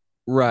 right?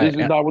 Right. This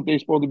is And not what they're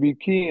supposed to be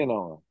keying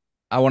on.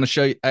 I want to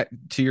show you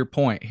to your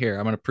point here.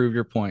 I'm going to prove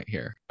your point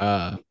here.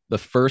 The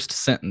first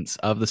sentence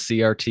of the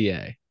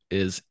CRTA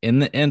is in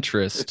the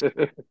interest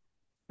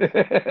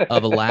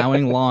of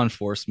allowing law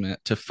enforcement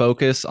to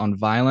focus on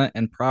violent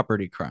and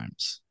property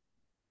crimes.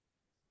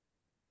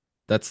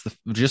 That's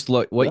just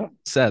look what you Yeah,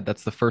 said.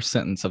 That's the first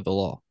sentence of the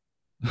law.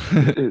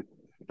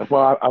 that's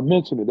why I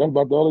mentioned it. That's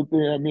about the only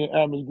thing I mean.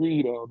 I'm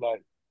agreed on.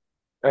 Like,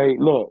 hey,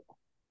 look,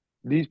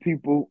 these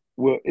people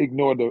will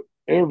ignore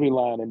every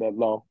line in that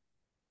law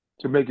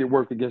to make it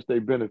work against their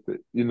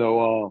benefit.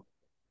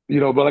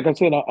 But like I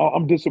said,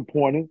 I'm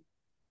disappointed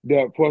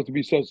that for us to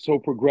be so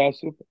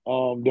progressive,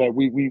 that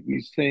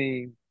we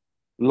seem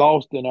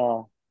lost in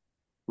our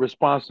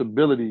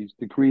responsibilities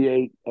to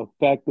create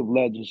effective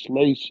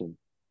legislation,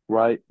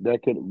 right,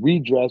 that could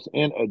redress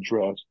and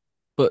address,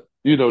 But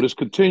this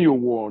continual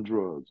war on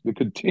drugs, the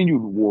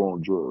continued war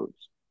on drugs.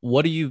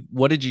 what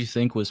did you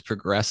think was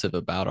progressive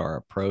about our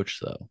approach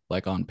though?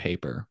 Like on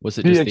paper? Was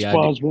it The just the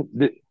idea? expungement,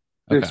 the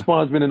Okay.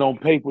 expungement and on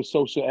paper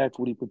social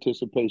equity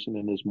participation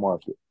in this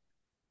market.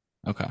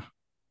 Okay.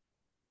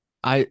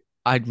 I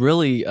I'd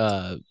really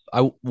I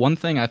one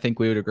thing I think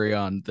we would agree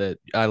on that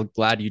I'm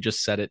glad you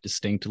just said it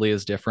distinctly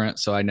as different,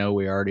 so I know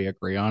we already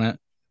agree on it.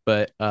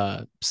 But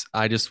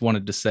I just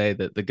wanted to say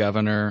that the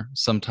governor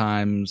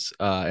sometimes,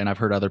 and I've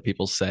heard other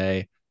people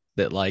say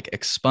that like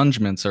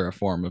expungements are a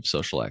form of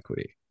social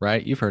equity,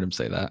 right? You've heard him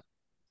say that.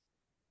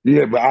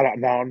 Yeah, but I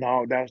don't.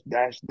 No, that's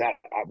that.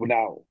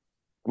 Now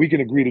we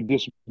can agree to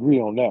disagree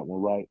on that one,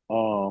 right?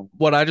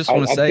 What I just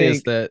want to I say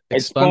is think that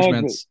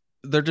expungement, expungements,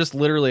 they're just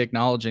literally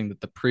acknowledging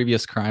that the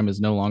previous crime is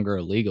no longer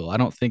illegal. I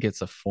don't think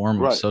it's a form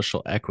of right,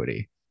 social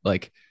equity.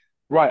 Like,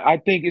 right. I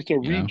think it's a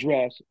you know,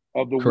 redress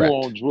of the war correct.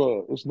 on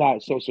drugs. It's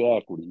not social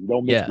equity. You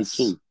don't mix the Yes.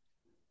 two.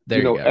 There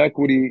you go.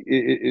 Equity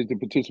is the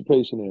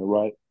participation in,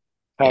 right?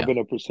 Yeah. Having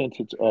a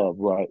percentage of,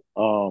 right?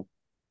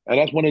 And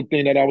that's one of the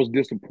things that I was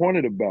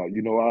disappointed about.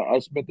 I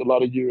spent a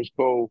lot of years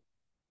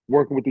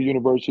working with the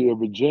University of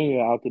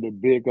Virginia after the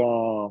big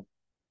alt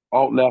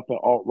left and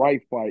alt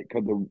right fight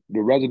because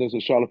the residents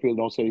of Charlottesville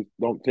don't say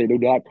do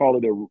not call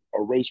it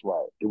a race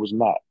riot. It was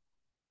not.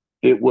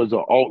 It was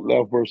an alt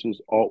left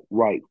versus alt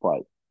right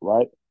fight,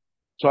 right?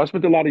 So I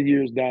spent a lot of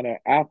years down there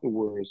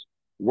afterwards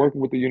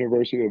working with the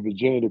University of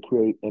Virginia to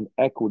create an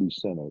equity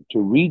center to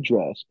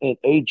redress and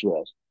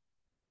address,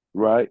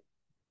 right,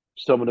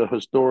 some of the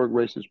historic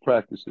racist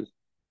practices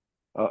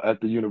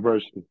at the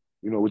university,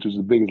 which is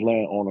the biggest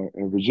landowner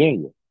in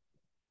Virginia.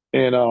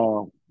 And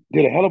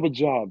did a hell of a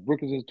job.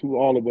 Brookings Institute,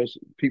 all of us,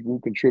 people who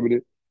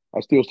contributed. I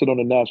still sit on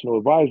the National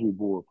Advisory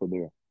Board for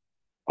there.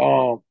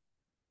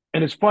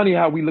 And it's funny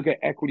how we look at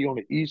equity on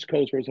the East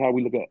Coast versus how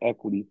we look at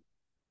equity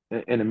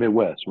in the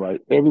Midwest,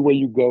 right? Everywhere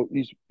you go,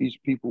 these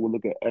people will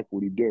look at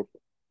equity different.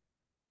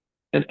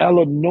 In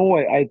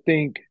Illinois, I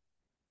think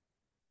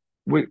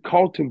with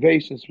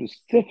cultivation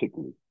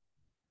specifically,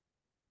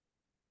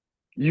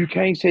 you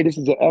can't say this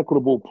is an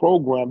equitable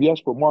program. Yes,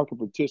 for market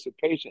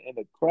participation in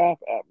the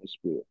craft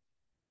atmosphere,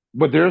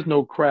 but there's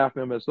no craft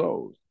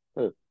MSOs.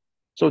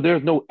 So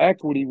there's no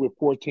equity with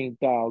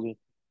 14,000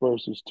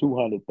 versus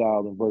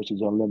 200,000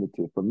 versus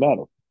unlimited for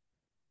metal,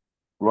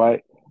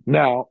 right?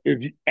 Now,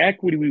 if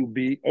equity would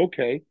be,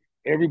 okay,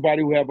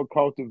 everybody who have a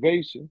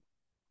cultivation,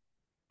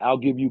 I'll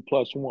give you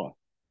 +1,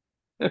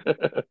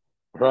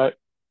 right?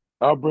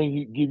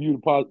 Give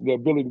you the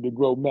ability to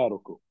grow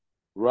medical,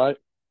 right?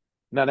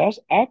 Now that's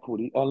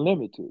equity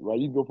unlimited, right?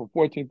 You go from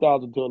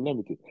 14,000 to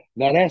unlimited.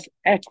 Now that's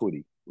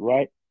equity,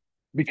 right?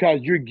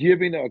 Because you're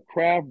giving a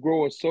craft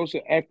grower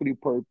social equity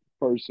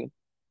person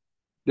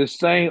the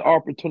same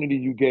opportunity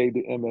you gave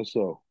the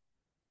MSO.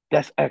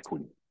 That's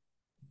equity.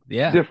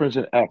 Yeah. Difference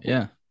in equity.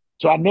 Yeah.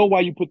 So I know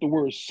why you put the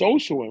word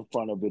social in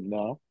front of it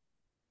now.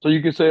 So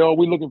you can say, oh,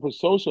 we're looking for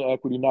social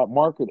equity, not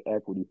market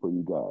equity for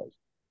you guys,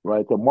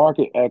 right? The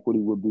market equity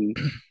would be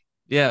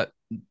Yeah.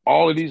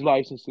 all of these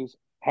licenses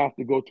have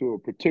to go to a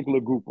particular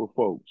group of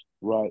folks,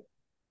 right?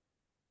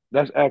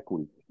 That's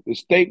equity. The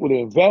state would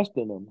invest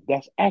in them.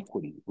 That's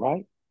equity,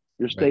 right?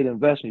 Your Right. state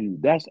investing in you.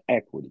 That's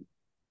equity.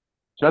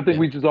 So I think Yeah.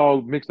 we just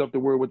all mixed up the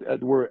word with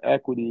the word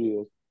equity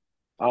is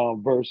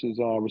versus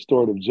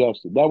restorative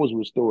justice. That was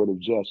restorative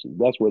justice.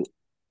 That's what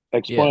Yeah.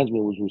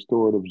 expungement was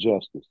restorative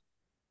justice.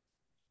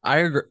 I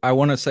agree. I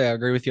want to say I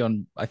agree with you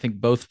on I think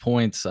both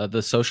points.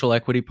 The social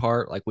equity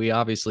part, like we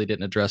obviously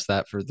didn't address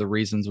that for the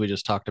reasons we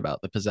just talked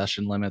about, the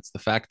possession limits, the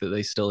fact that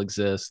they still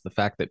exist, the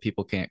fact that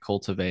people can't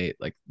cultivate.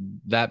 Like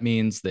that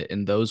means that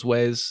in those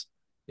ways,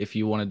 if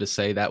you wanted to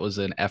say that was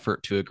an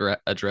effort to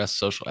address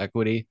social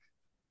equity,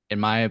 in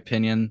my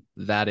opinion,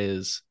 that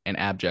is an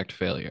abject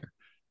failure.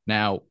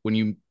 Now, when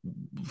you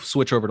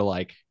switch over to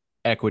like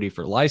equity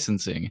for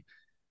licensing,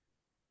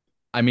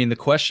 I mean, the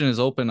question is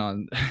open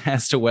on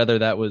as to whether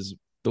that was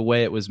the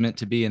way it was meant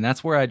to be. And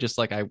that's where I just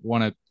like, I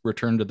want to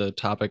return to the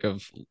topic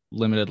of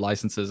limited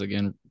licenses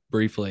again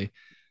briefly.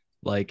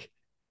 Like,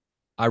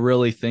 I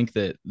really think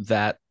that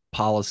that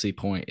policy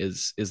point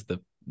is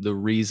the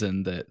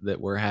reason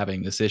that we're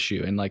having this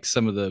issue. And like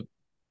some of the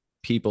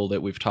people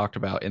that we've talked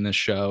about in this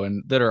show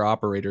and that are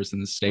operators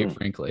in the state,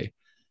 frankly,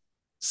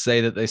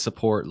 say that they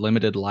support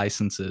limited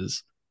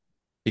licenses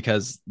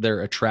because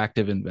they're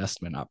attractive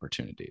investment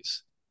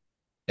opportunities.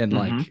 And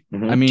like,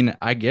 I mean,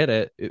 I get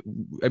it.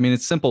 I mean,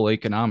 it's simple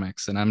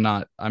economics, and I'm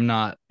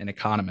not an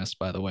economist,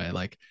 by the way.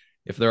 Like,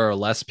 if there are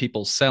less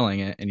people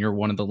selling it and you're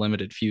one of the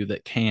limited few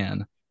that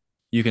can,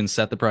 you can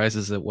set the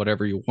prices at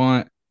whatever you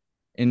want.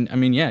 And I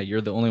mean, yeah,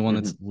 you're the only one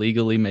that's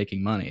legally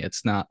making money.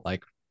 It's not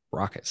like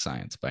rocket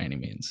science by any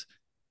means.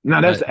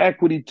 Now that's But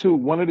equity too.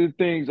 One of the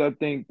things I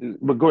think,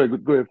 but go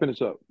ahead,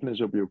 finish up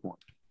your point.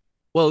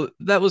 well,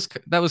 that was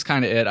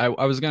kind of it. I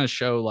was gonna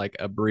show like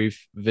a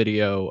brief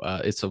video.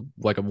 It's a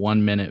like a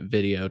 1 minute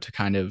video to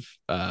kind of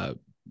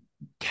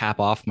cap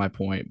off my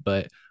point,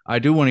 but I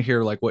do want to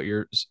hear like what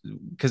you're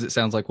because it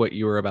sounds like what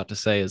you were about to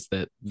say is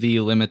that the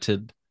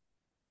limited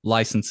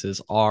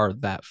licenses are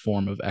that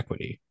form of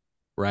equity,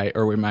 right?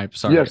 Or am I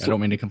sorry? I Yes, don't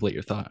mean to complete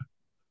your thought.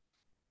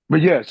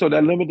 but yeah, so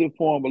that limited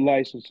form of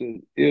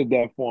licensing is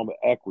that form of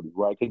equity,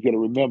 right? Because you got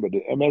to remember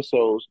the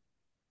MSOs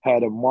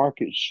had a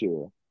market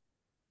share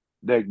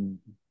that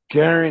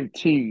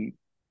guaranteed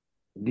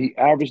the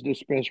average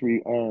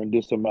dispensary earned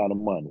this amount of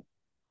money,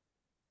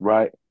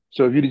 right?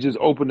 So if you just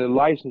open the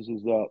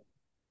licenses up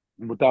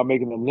without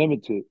making them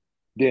limited,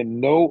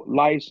 then no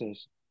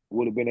license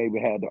would have been able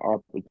to have the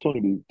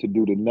opportunity to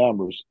do the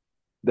numbers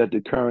that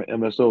the current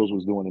MSOs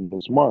was doing in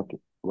this market,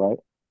 right?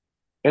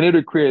 And it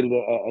had created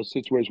a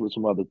situation with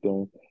some other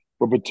things,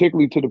 but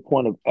particularly to the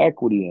point of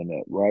equity in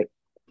that, right?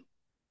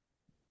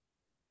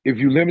 If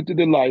you limited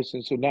the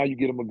license, so now you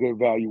get them a good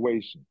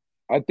valuation.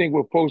 I think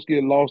what folks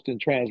get lost in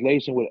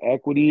translation with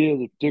equity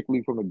is,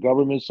 particularly from the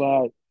government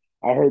side,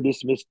 I heard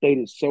this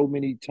misstated so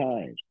many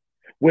times.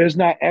 Well, it's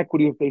not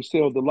equity if they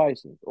sell the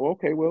license. Oh,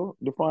 okay, well,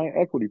 define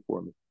equity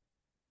for me,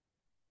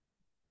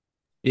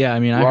 Yeah,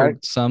 I mean, I right?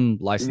 heard some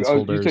license You say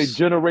holders.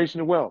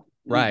 generational wealth.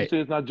 You Right, say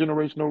it's not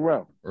generational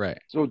wealth. right.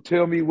 So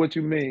tell me what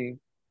you mean.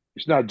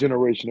 It's not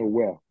generational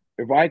wealth.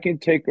 If I can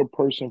take a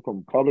person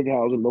from public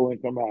housing, low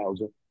income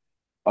housing,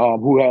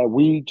 who had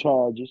weed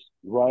charges,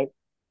 right?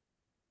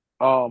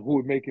 Who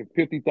are making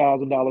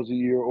 $50,000 a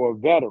year, or a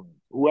veteran,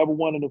 whoever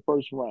won in the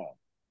first round,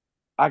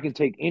 I can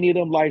take any of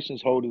them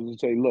license holders and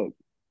say, look,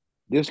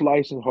 this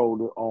license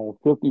holder owns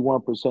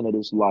 51% of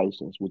this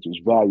license, which is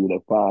valued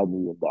at $5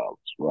 million,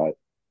 right?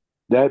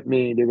 That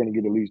means they're going to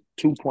get at least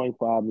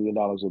 $2.5 million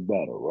or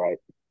better, right?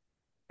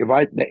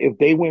 If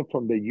they went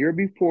from the year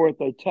before,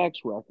 their tax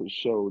records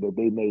show that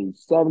they made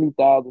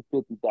 70,000,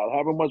 50,000,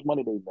 however much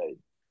money they made,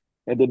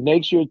 and the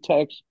next year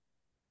tax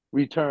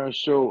returns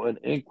show an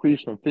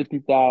increase from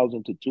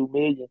 50,000 to 2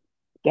 million,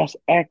 that's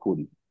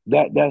equity.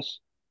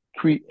 That's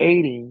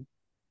creating,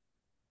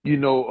 a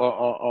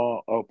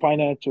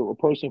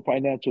person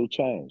financial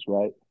change,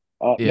 right?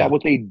 Now, Yeah.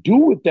 what they do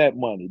with that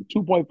money, the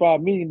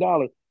 $2.5 million,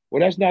 well,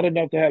 that's not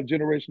enough to have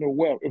generational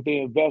wealth. If they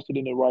invested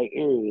in the right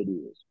area, it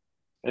is.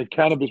 And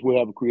cannabis would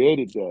have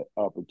created that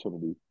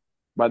opportunity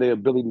by their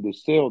ability to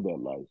sell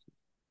that license.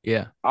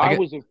 Yeah. I I get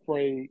was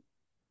afraid,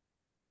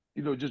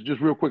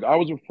 just real quick, I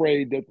was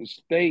afraid that the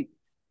state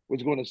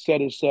was going to set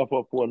itself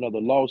up for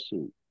another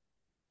lawsuit.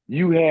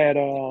 You had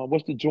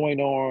what's the joint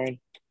on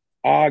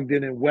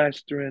Ogden and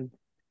Western?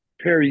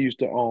 Perry used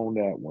to own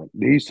that one.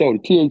 He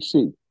sold it. yeah.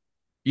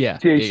 Yeah.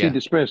 THC Yeah.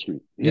 dispensary.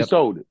 He Yep.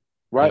 sold it,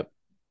 right? Yep.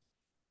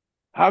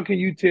 How can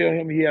you tell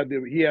him he have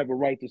a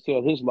right to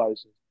sell his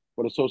license,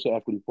 but the social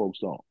equity folks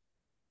don't?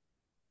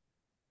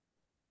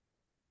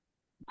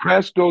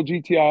 Cresco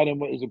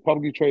GTI is a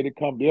publicly traded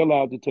company. They're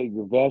allowed to take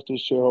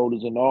investors,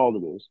 shareholders, and all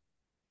of this,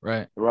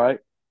 Right. right?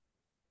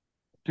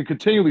 To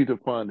continually to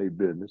fund their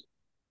business,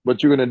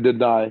 but you're going to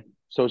deny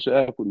social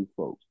equity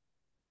folks,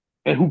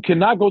 and who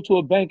cannot go to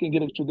a bank and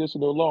get a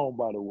traditional loan,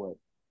 by the way,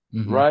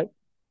 Mm-hmm. right?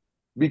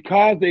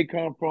 Because they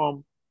come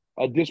from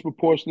a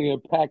disproportionately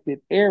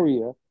impacted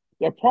area,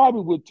 that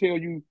probably would tell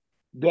you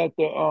that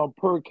the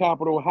per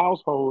capita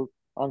households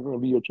aren't going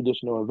to be your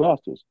traditional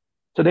investors.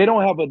 So they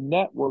don't have a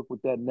network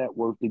with that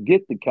network to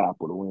get the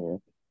capital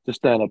in to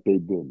stand up their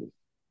business.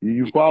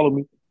 You follow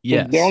me? So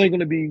they're Yes. only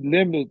going to be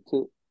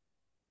limited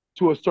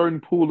to a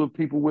certain pool of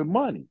people with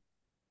money,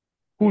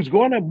 who's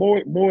going to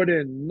more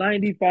than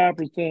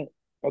 95%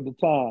 of the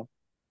time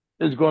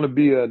is going to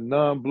be a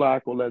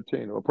non-black or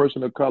Latino, a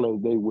person of color,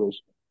 if they wish,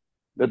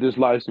 that this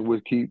license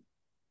would keep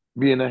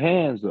being in the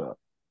hands of.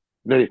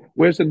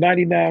 Where's the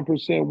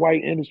 99%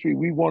 white industry?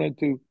 We wanted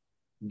to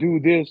do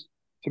this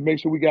to make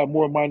sure we got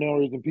more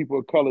minorities and people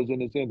of colors in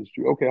this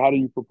industry. Okay, how do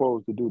you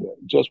propose to do that?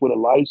 Just with a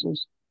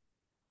license?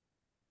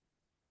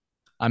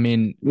 I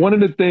mean, One of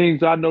the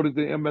things I noticed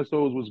the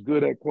MSOs was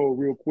good at, Cole,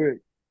 real quick,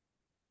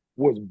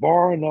 was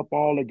borrowing up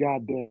all the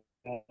goddamn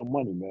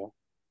money, man.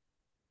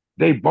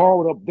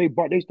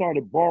 They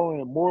started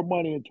borrowing more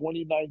money in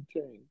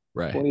 2019,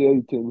 right.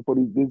 2018, before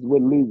this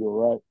was legal,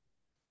 right?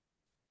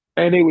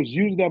 And they was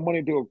using that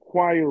money to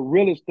acquire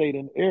real estate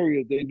in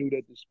areas they knew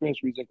that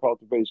dispensaries and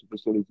cultivation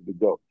facilities to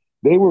go.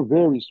 They were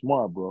very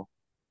smart, bro.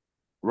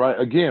 Right?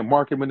 Again,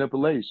 market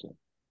manipulation.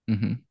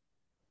 Mm-hmm.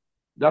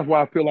 That's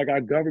why I feel like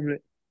our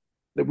government,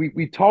 that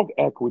we talk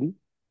equity,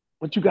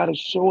 but you got to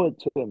show it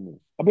to me.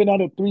 I've been out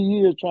there 3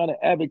 years trying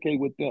to advocate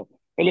with them.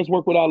 Hey, let's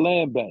work with our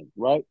land bank,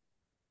 right?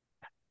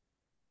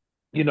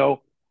 You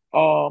know,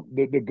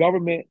 the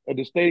government,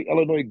 the state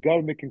Illinois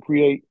government can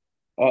create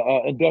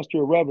a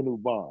industrial revenue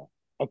bond,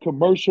 a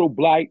commercial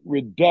blight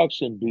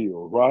reduction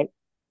bill, right?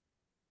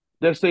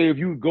 Let's say if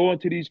you go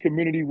into these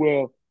communities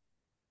where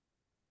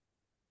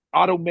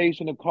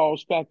automation and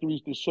cause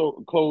factories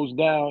to close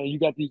down, and you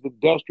got these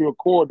industrial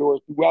corridors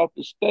throughout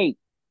the state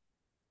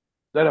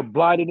that are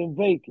blighted and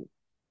vacant.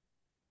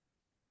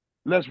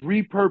 Let's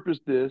repurpose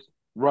this,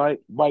 right,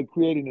 by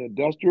creating an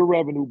industrial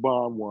revenue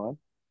bond, one,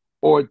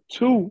 or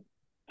two,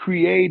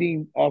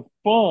 creating a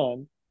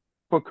fund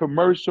for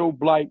commercial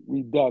blight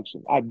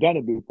reduction. I've done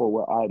it before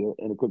with IDA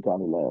in the Cook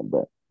County Land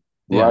Bank,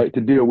 Yeah. right, to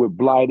deal with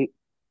blighted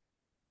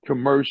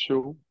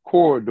commercial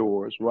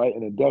corridors, right,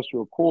 and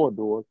industrial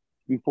corridors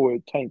before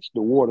it tanks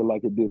the water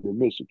like it did in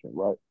Michigan,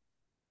 right?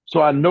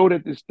 So I know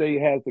that the state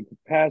has the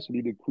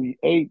capacity to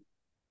create,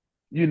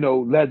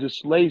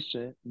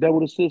 legislation that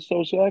would assist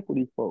social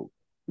equity folks.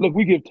 Look,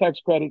 we give tax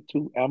credit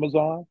to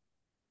Amazon,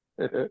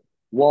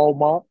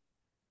 Walmart,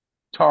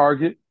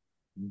 Target,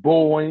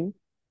 Boeing,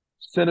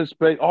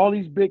 Centerspace, all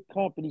these big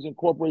companies and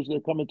corporations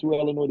that come into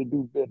Illinois to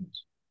do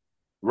business,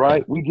 Yeah.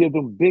 right? We give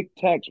them big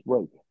tax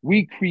breaks.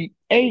 We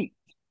create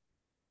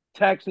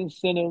tax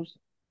incentives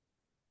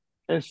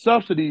and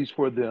subsidies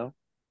for them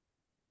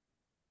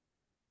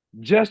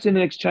just in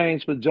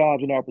exchange for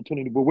jobs and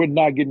opportunity. But we're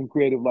not getting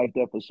creative like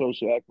that for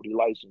social equity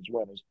license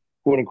winners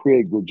who want to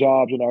create good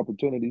jobs and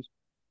opportunities,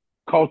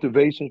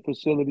 cultivation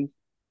facilities.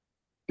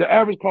 The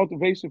average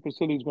cultivation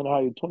facility is going to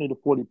hire 20 to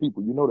 40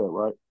 people. You know that,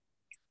 right?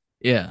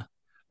 Yeah.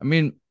 I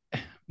mean,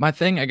 my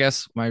thing, I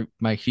guess,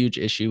 my huge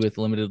issue with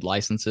limited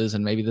licenses,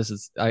 and maybe this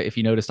is, if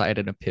you noticed, I had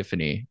an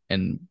epiphany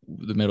in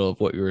the middle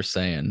of what you were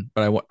saying,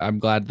 but I'm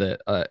glad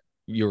that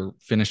you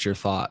finished your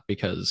thought,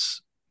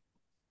 because,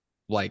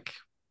 like,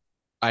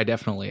 I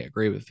definitely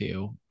agree with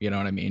you. You know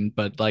what I mean?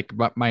 But like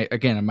my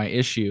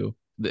issue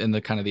and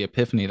the kind of the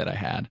epiphany that I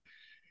had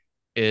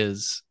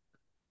is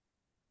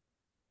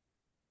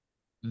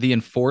the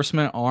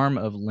enforcement arm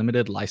of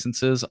limited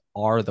licenses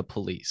are the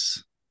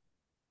police.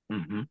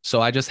 Mm-hmm.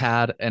 So I just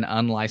had an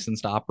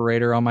unlicensed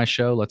operator on my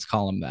show. Let's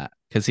call him that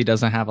because he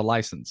doesn't have a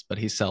license, but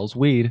he sells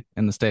weed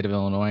in the state of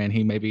Illinois, and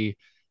he maybe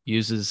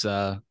uses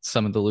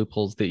some of the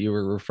loopholes that you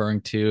were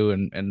referring to,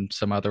 and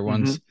some other Mm-hmm.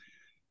 ones.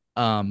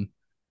 Um,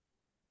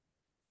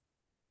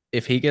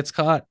 if he gets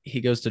caught,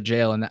 he goes to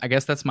jail, and I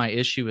guess that's my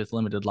issue with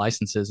limited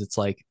licenses. It's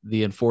like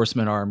the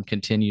enforcement arm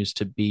continues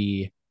to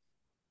be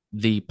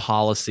the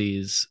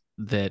policies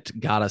that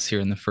got us here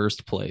in the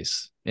first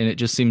place. And it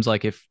just seems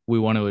like if we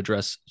want to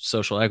address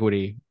social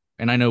equity,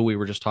 and I know we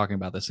were just talking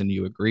about this and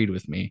you agreed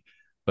with me,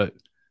 but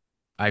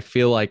I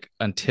feel like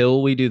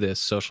until we do this,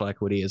 social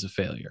equity is a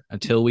failure.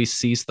 Until we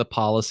cease the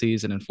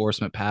policies and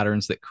enforcement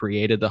patterns that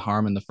created the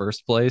harm in the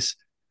first place.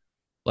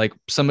 Like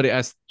somebody,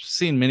 I've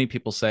seen many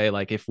people say,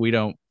 like, if we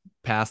don't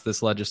pass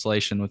this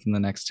legislation within the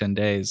next 10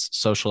 days,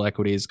 social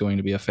equity is going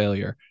to be a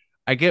failure.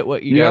 I get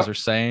what you guys Yep. are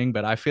saying,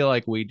 but I feel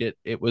like we didn't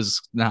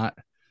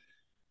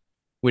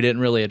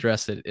really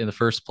address it in the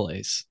first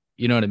place.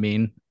 You know what I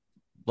mean?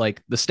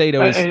 Like the state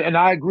always, And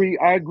I agree.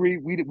 I agree.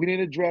 We didn't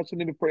address it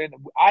in the front.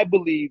 I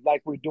believe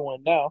like we're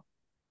doing now.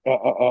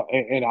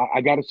 And I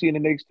got to see in the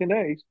next 10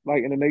 days,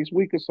 like in the next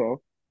week or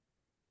so.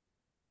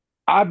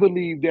 I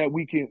believe that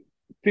we can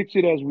fix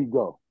it as we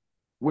go,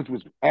 which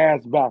was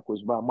ass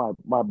backwards by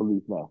my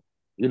belief now.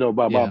 You know,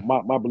 by yeah,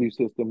 my belief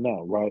system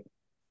now, right?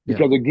 yeah,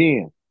 Because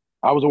again,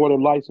 I was awarded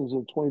a license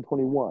in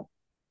 2021,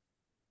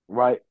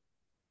 right?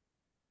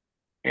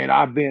 And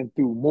I've been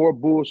through more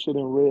bullshit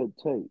and red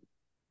tape,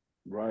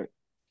 right?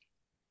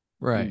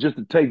 right. Just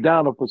to take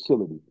down a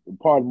facility.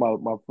 Pardon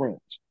my French.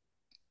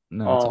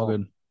 No, it's all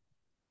Um,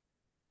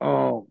 good.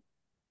 um,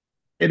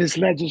 and it's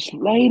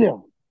legislative,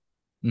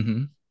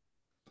 Mm-hmm.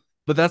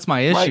 But that's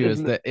my right? issue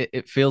is that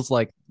it feels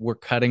like we're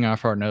cutting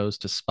off our nose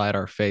to spite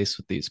our face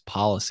with these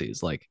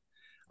policies. Like,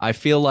 I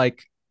feel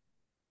like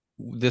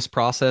this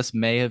process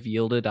may have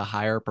yielded a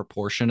higher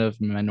proportion of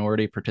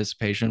minority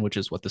participation, which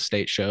is what the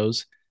state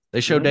shows.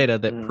 They show Mhm, data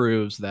that mhm.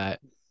 proves that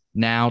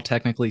now,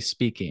 technically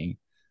speaking,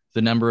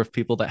 the number of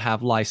people that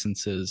have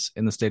licenses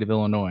in the state of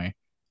Illinois,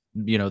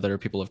 that are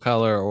people of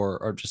color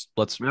or just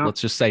Yeah.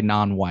 let's just say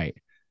non-white,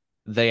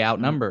 they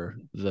outnumber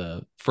Mhm.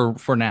 the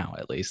for now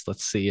at least.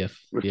 Let's see if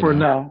But for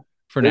now,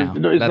 for now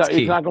that's it's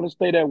key. not going to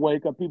stay that way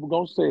because people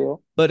gonna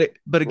sell, But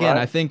again,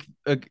 I right? think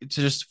to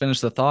just finish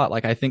the thought,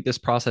 like I think this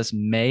process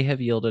may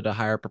have yielded a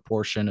higher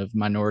proportion of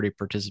minority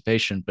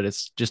participation, but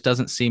it's just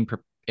doesn't seem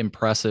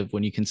impressive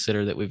when you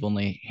consider that we've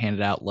only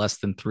handed out less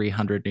than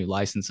 300 new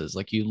licenses.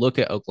 Like you look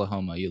at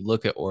Oklahoma, you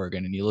look at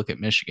Oregon, and you look at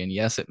Michigan.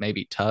 Yes, it may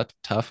be tough,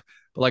 but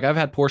like I've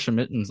had Portia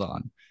Mittens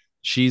on.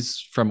 She's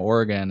from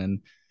Oregon,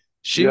 and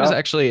she was Yeah.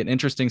 actually an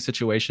interesting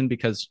situation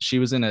because she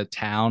was in a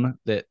town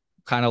that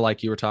kind of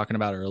like you were talking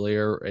about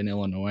earlier in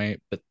Illinois,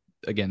 but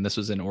again, this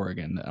was in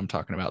Oregon that I'm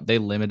talking about. They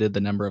limited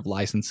the number of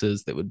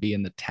licenses that would be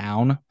in the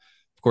town.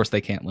 Of course, they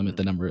can't limit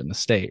the number in the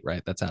state,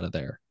 right? That's out of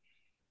their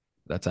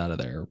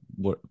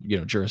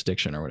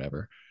jurisdiction or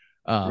whatever.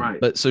 Right.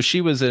 But so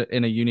she was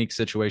in a unique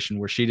situation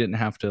where she didn't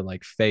have to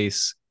like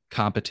face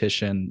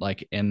competition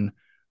like in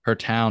her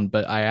town.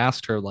 But I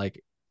asked her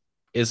like,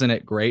 isn't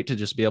it great to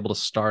just be able to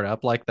start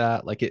up like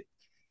that? Like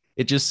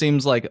it just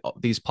seems like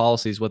these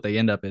policies, what they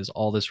end up is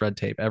all this red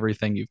tape,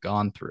 everything you've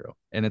gone through,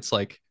 and it's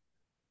like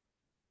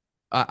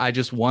I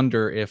just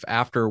wonder if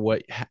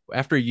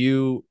after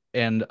you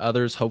and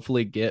others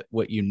hopefully get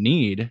what you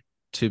need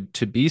to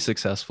be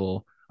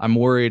successful, I'm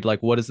worried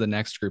like what is the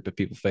next group of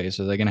people face?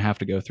 Are they going to have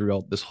to go through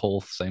all this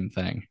whole same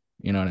thing?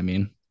 You know what I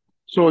mean?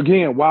 So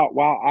again,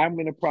 while I'm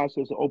in the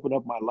process of open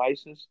up my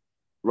license,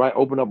 right,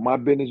 open up my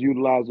business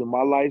utilizing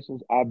my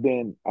license, I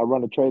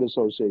run a trade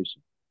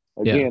association.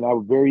 Yeah. Again, I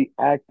was very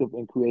active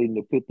in creating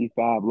the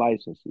 55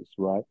 licenses,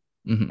 right?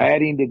 Hmm.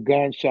 Adding the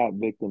gunshot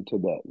victim to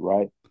that,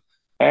 right?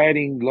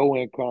 Adding low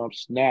income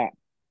SNAP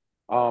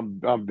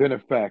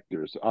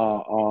benefactors,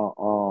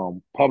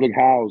 public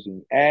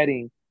housing,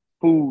 adding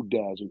food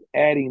deserts,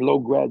 adding low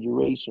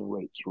graduation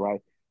rates,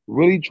 right?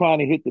 Really trying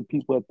to hit the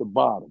people at the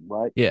bottom,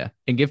 right? Yeah.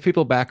 And give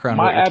people background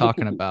My what you're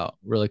talking advocacy, about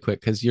really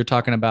quick because you're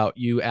talking about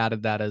you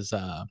added that as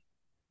a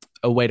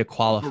way to a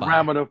qualify.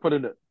 parameter for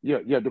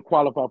to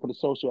qualify for the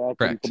social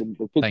equity for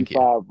Correct. the Thank you.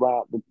 55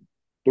 round,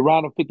 the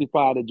round of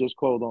 55 that just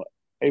closed on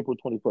April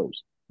 21st.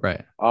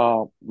 Right.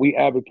 We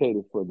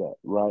advocated for that,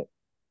 right?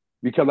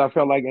 Because I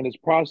felt like in this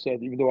process,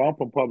 even though I'm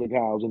from public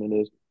housing and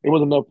this, there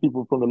was enough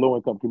people from the low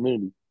income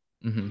community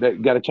Hmm.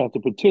 that got a chance to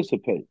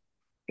participate.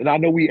 And I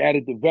know we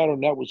added the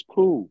veteran, that was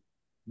cool.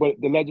 But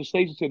the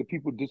legislation said the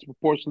people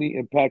disproportionately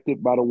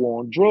impacted by the war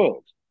on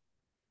drugs.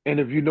 And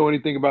if you know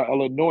anything about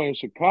Illinois and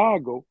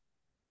Chicago,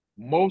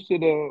 most of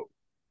the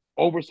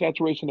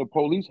oversaturation of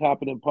police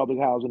happened in public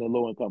housing and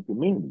low income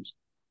communities,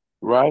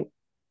 right?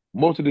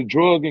 Most of the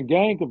drug and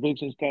gang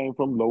convictions came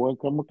from low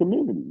income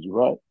communities,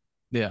 right?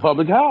 Yeah.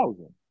 Public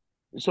housing.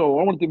 So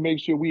I wanted to make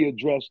sure we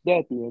address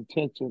that, the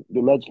intention, the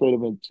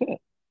legislative intent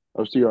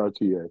of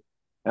CRTA.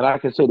 And I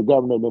can say the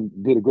governor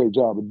did a great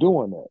job of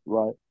doing that,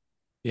 right?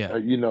 Yeah.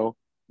 You know,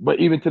 but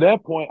even to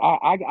that point,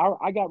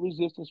 I got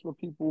resistance from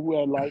people who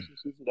had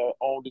licenses that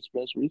own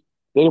dispensaries.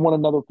 They didn't want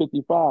another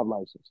 55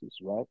 licenses,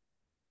 right?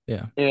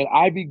 Yeah. And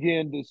I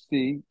began to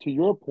see, to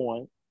your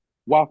point,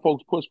 why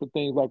folks push for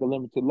things like a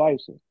limited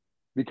license,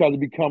 because it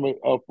become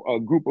a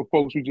group of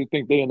folks who just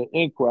think they're in the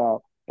in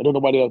crowd and then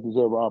nobody else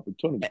deserves an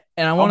opportunity.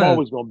 And I I'm want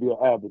always going to be an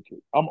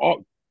advocate.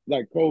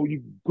 Like Cole,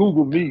 you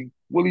Google me,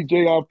 Willie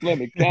J.R.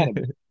 Fleming,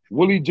 cannabis,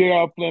 Willie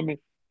J.R. Fleming,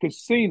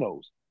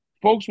 casinos.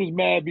 Folks was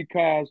mad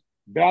because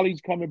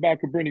Bally's coming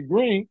back to Brittany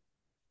Green,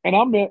 and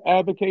I'm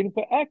advocating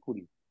for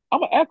equity.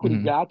 I'm an equity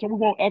to. guy, so we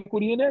want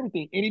equity in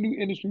everything. Any new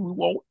industry, we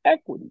want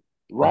equity,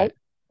 right? Right.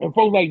 And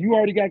folks like, you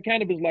already got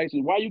cannabis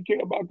license. Why you care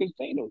about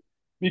casinos?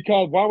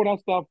 Because why would I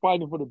stop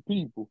fighting for the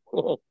people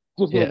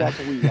just because I Yeah. got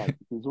some weed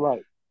licenses,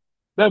 right?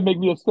 That make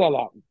me a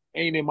sellout.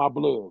 Ain't in my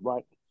blood,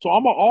 right? So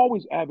I'm gonna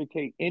always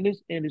advocate in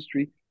this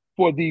industry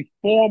for the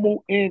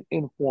formal and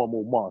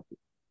informal market,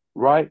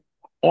 right?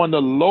 On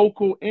the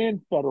local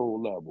and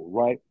federal level,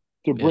 right?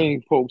 To Yeah.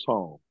 bring folks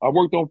home. I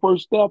worked on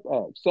First Step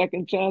Act,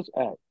 Second Chance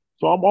Act.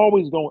 So I'm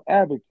always gonna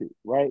advocate,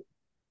 right?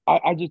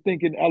 I just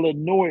think in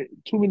Illinois,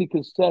 too many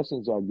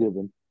concessions are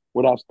given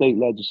with our state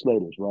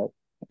legislators, right?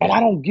 And Yeah. I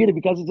don't get it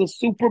because it's a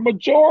super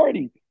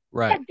majority.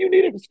 Right. Fuck, you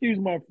need it. Excuse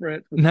my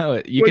French.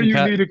 No, you What do can you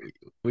cut. need it?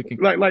 We can.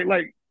 Like,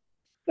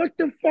 what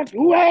the fuck?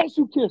 Who ass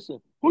you kissing?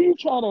 Who you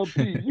trying to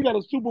appease? You got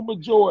a super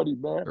majority,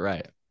 man.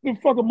 Right. The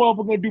fucking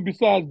motherfucker gonna do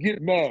besides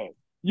get mad?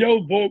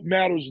 Your vote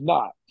matters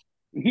not.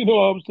 You know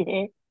what I'm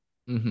saying?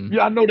 Hmm.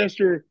 Yeah, I know that's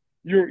your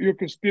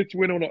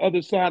constituent on the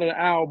other side of the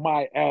aisle,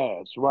 my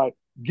ass, right?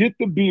 Get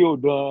the bill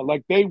done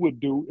like they would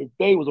do if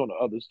they was on the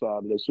other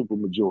side of that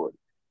supermajority,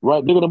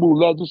 right? They're gonna move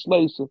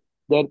legislation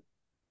that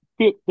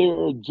fit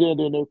their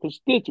agenda and their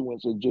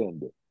constituents'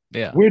 agenda.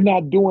 Yeah. We're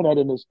not doing that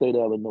in the state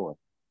of Illinois.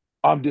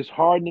 I'm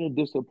disheartened and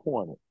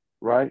disappointed,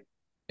 right?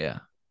 Yeah.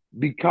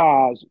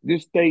 Because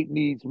this state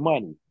needs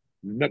money.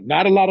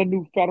 Not a lot of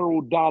new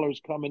federal dollars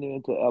coming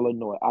into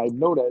Illinois. I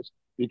know that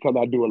because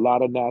I do a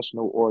lot of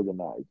national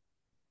organizing.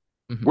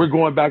 We're Hmm.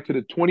 going back to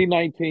the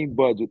 2019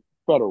 budget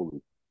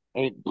federally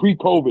and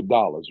pre-COVID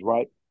dollars,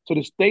 right? So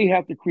the state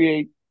have to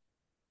create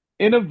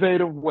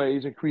innovative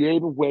ways and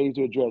creative ways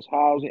to address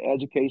housing,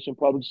 education,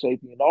 public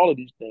safety, and all of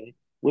these things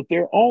with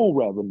their own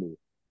revenue.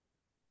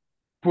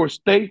 For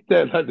states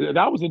that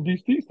I was in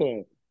DC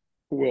saying,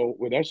 well,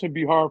 that shouldn't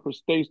be hard for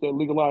states that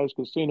legalize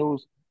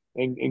casinos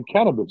and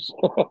cannabis.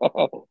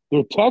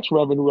 Their tax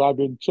revenue I've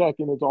been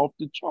checking is off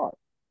the chart.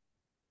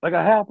 Like a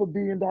 $500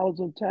 million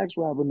in tax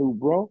revenue,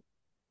 bro.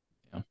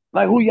 Yeah.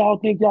 Like who y'all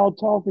think y'all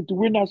talking to?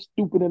 We're not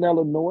stupid in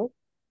Illinois.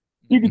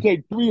 You can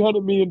take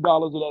 $300 million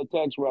of that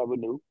tax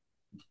revenue,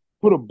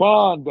 put a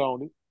bond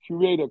on it,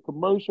 create a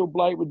commercial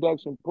blight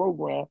reduction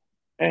program,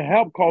 and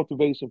help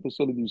cultivation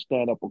facilities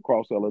stand up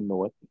across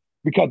Illinois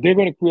because they're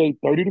going to create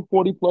 30 to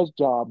 40 plus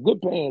jobs,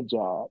 good paying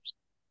jobs,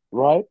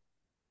 right?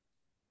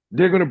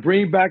 They're going to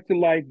bring back to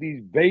life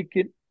these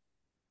vacant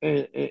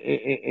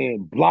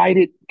and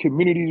blighted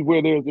communities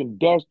where there's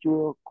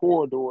industrial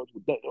corridors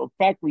or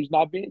factories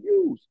not being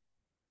used.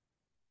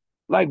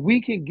 Like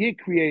we can get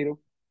creative.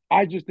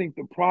 I just think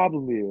the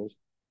problem is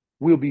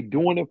we'll be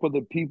doing it for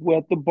the people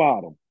at the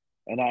bottom.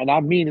 And I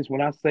mean this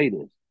when I say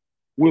this.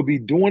 We'll be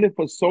doing it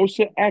for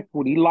social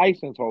equity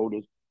license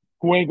holders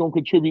who ain't going to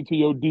contribute to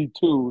your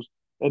D2s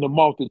and the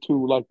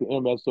multitude like the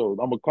MSOs.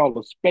 I'm going to call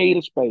a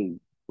spade,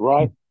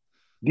 right?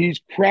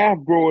 These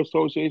craft grower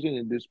associations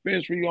and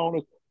dispensary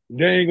owners,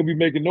 they ain't going to be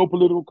making no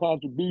political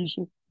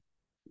contribution.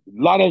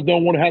 A lot of us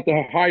don't want to have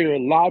to hire a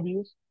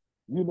lobbyist.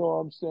 You know what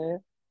I'm saying?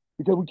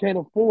 Because we can't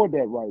afford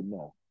that right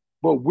now.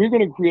 But we're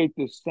going to create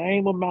the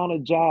same amount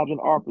of jobs and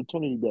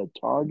opportunity that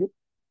Target,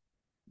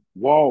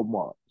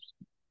 Walmart,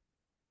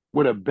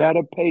 with a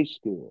better pay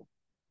scale.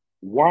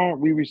 Why aren't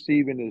we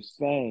receiving the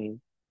same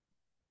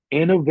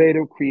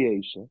innovative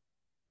creation,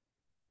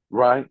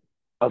 right,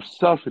 of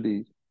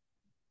subsidies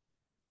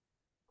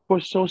for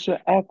social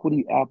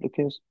equity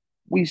applicants?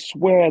 We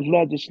swear as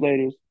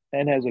legislators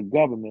and as a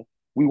government,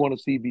 we want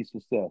to see be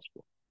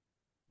successful.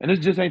 And this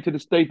just ain't to the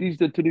state,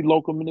 these are to the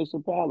local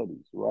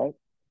municipalities, right?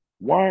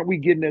 Why aren't we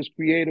getting as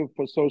creative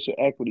for social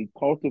equity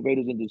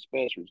cultivators and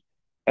dispensaries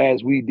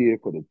as we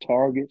did for the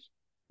Targets,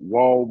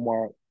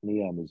 Walmart, and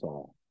the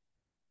Amazon?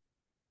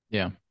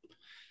 Yeah.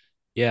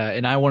 Yeah.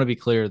 And I want to be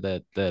clear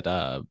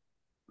that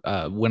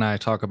when I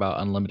talk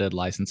about unlimited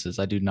licenses,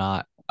 I do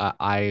not.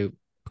 I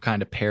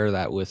kind of pair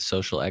that with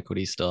social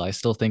equity. Still, I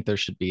still think there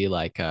should be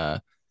like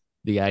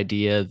the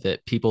idea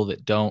that people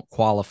that don't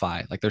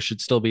qualify, like there should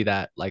still be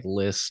that like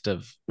list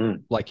of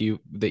Mm. like you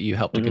that you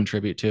help to Mm-hmm.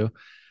 contribute to.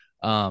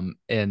 And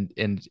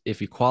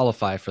if you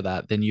qualify for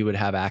that, then you would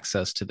have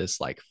access to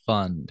this like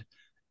fund,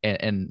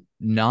 and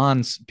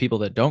non people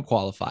that don't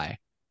qualify,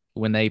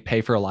 when they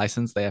pay for a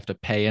license, they have to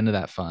pay into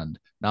that fund,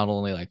 not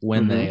only like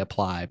when they Mm-hmm.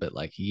 apply, but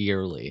like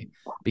yearly.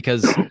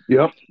 Because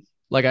Yep.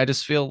 like I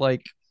just feel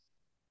like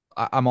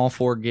I'm all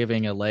for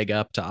giving a leg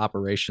up to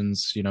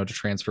operations, to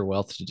transfer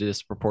wealth to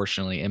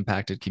disproportionately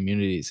impacted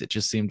communities. It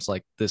just seems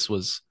like this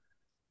was,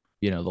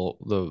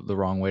 the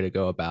wrong way to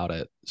go about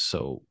it.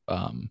 So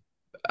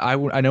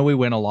I know we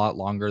went a lot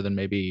longer than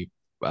maybe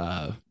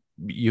uh,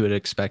 you had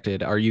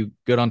expected. Are you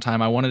good on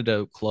time? I wanted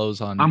to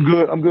close on I'm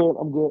good. I'm good.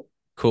 I'm good.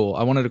 Cool.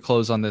 I wanted to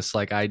close on this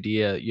like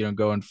idea,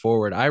 going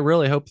forward. I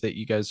really hope that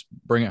you guys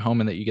bring it home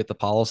and that you get the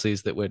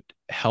policies that would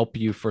help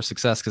you for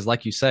success. Because,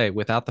 like you say,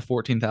 without the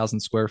 14,000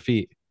 square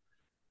feet,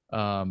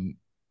 um,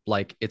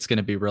 like it's going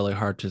to be really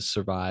hard to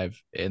survive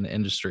in the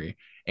industry.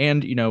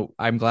 And,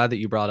 I'm glad that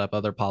you brought up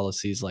other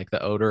policies like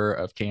the odor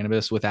of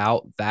cannabis.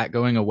 Without that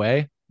going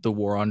away, the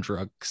war on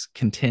drugs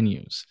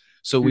continues.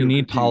 So we Still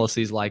need continue.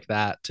 policies like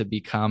that to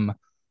become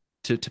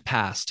to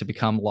pass to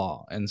become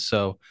law. And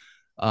so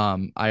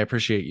I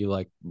appreciate you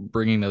like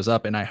bringing those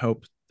up, and I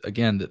hope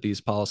again that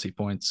these policy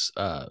points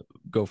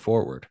go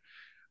forward.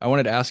 I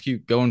wanted to ask you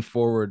going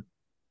forward,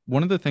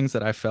 one of the things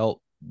that I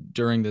felt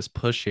during this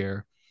push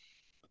here,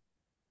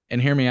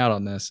 and hear me out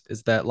on this,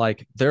 is that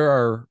like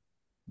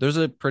there's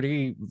a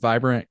pretty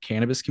vibrant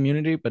cannabis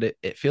community, but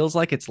it feels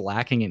like it's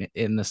lacking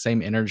in the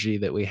same energy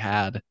that we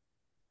had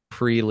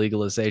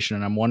pre-legalization.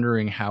 And I'm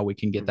wondering how we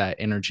can get that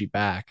energy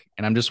back.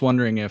 And I'm just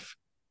wondering if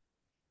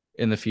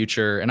in the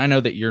future, and I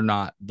know that you're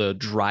not the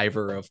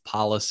driver of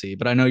policy,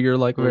 but I know you're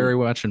like Mm, very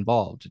much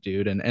involved,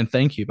 dude. And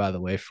thank you, by the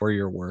way, for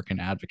your work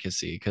and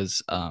advocacy,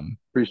 because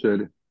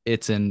appreciate it.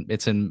 it's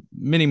in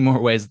many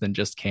more ways than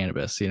just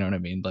cannabis. You know what I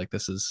mean? Like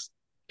this is,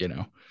 you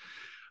know.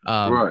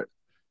 Um, Right.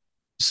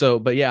 so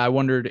but yeah, I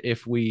wondered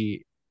if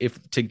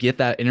to get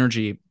that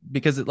energy,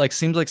 because it like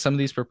seems like some of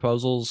these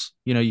proposals,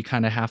 you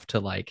kind of have to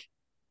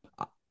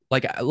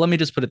let me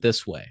just put it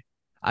this way.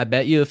 I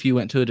bet you if you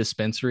went to a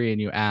dispensary and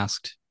you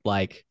asked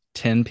like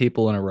 10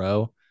 people in a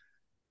row,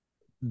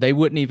 they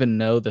wouldn't even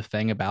know the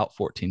thing about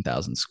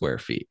 14,000 square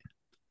feet.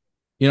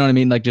 You know what I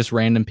mean? Like just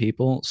random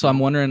people. So I'm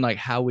Mhm. wondering like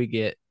how we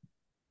get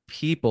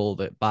people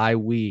that buy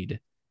weed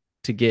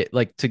to get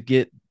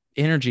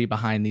energy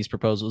behind these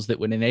proposals that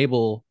would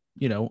enable,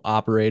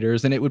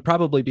 operators. And it would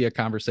probably be a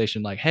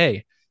conversation like,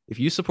 hey, if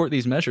you support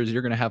these measures,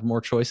 you're going to have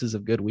more choices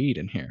of good weed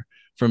in here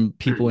from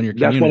people in your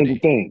That's one of the community,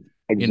 things.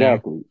 you know?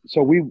 Exactly.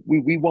 So we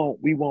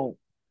won't.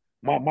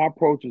 My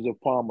approach is a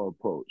farmer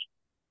approach.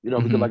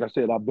 Because Mm-hmm. like I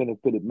said, I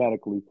benefited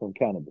medically from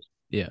cannabis.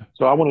 Yeah.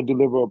 So I want to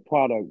deliver a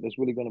product that's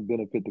really going to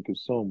benefit the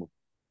consumer.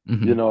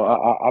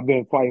 Mm-hmm. I've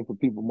been fighting for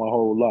people my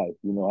whole life.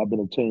 I've been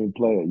a team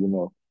player.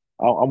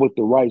 I'm with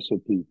the rights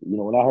of people.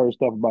 When I heard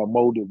stuff about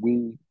molded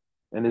weed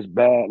and it's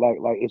bad, like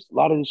it's a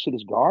lot of this shit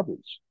is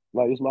garbage.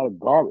 Like it's a lot of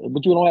garbage,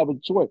 but you don't have a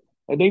choice.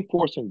 And they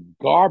forcing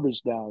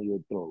garbage down your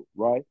throat,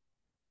 right?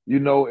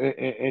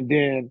 And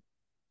then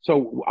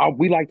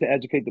we like to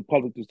educate the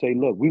public to say,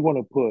 look, we want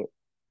to put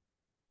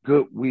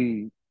good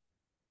weed,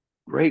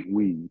 great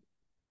weed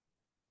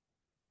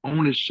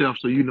on the shelf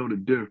so you know the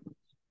difference,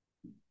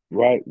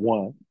 right?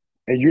 One,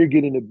 and you're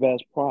getting the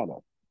best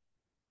product.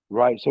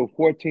 Right? So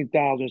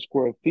 14,000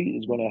 square feet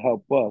is going to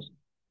help us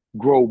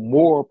grow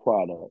more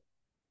product,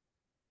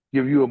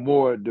 give you a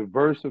more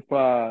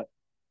diversified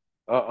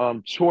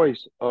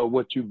choice of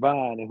what you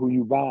buying and who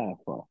you buying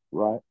from,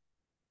 right?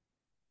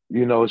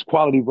 It's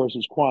quality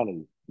versus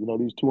quantity.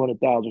 These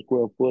 200,000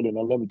 square foot and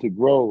unlimited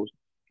grows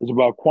is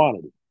about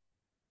quantity,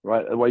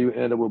 right? That's why you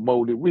end up with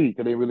molded wheat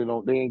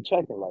because they ain't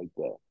checking like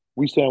that.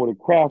 We saying with a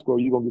craft grow,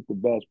 you're going to get the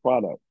best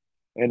product.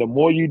 And the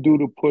more you do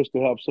to push to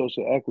help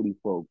social equity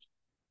folks,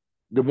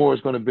 the more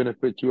it's going to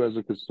benefit you as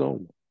a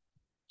consumer.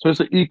 So it's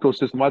an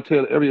ecosystem. I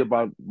tell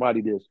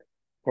everybody this,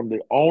 from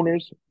the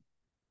owners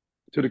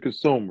to the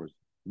consumers,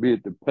 be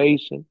it the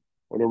patient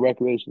or the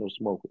recreational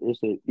smoker.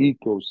 It's an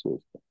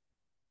ecosystem.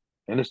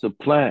 And it's a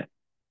plant,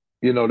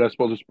 that's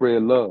supposed to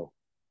spread love.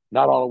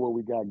 Not all of what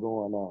we got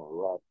going on,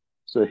 right?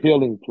 It's a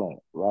healing plant,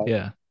 right?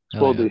 Yeah. It's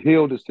Hell supposed yeah. to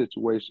heal the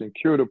situation,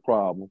 cure the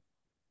problem,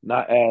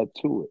 not add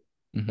to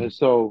it. Mm-hmm. And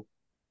so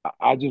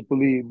I just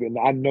believe, and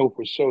I know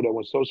for sure that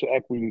when social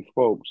equity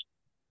folks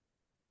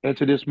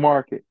enter this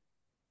market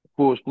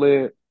full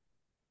fledged,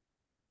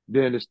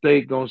 then the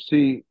state gonna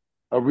see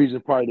a reason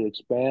probably to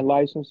expand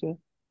licensing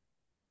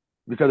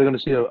because they're gonna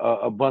see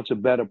a bunch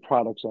of better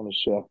products on the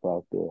shelf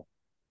out there,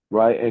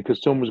 right? And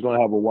consumers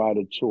gonna have a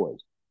wider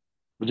choice.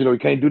 But you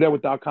can't do that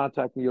without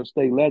contacting your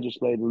state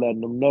legislator and letting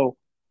them know,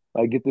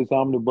 like, get this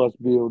omnibus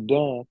bill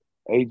done,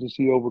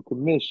 agency over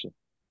commission.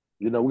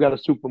 We got a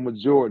super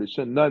majority.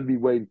 Shouldn't none be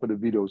waiting for the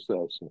veto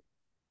session.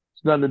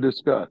 It's nothing to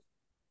discuss,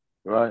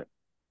 right?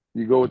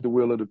 You go with the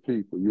will of the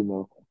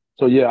people.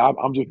 So yeah,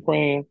 I'm just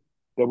praying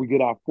that we get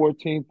our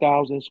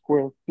 14,000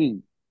 square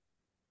feet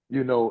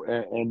and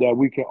that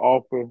we can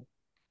offer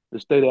the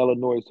state of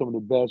Illinois some of the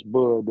best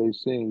bud they've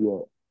seen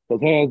yet.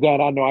 Because hands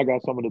down, I know I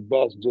got some of the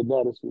best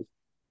geneticists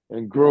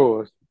and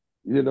growers.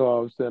 You know what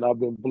I'm saying? I've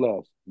been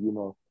blessed.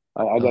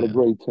 I Hell got a yeah.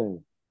 great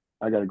team.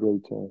 I got a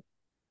great team.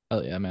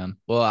 Oh yeah, man.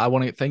 Well, I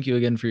want to thank you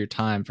again for your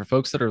time. For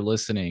folks that are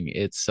listening,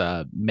 it's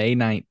May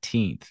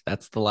 19th.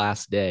 That's the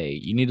last day.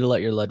 You need to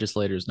let your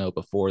legislators know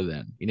before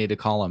then. You need to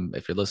call them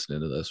if you're listening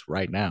to this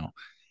right now.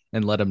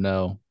 and let them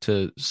know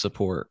to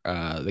support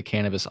the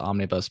Cannabis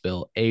Omnibus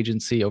Bill.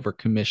 Agency over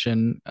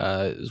commission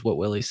is what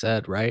Willie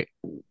said, right?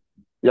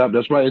 Yeah,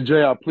 that's right. And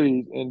JR,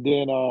 please. And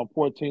then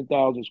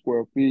 14,000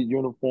 square feet,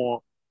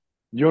 uniform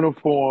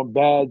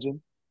badging,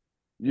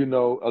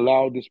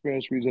 allow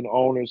dispensaries and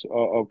owners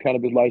of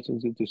cannabis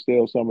licenses to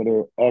sell some of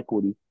their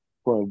equity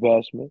for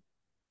investment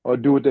or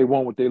do what they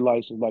want with their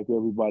license like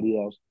everybody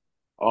else.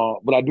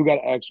 But I do got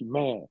to ask you,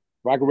 man,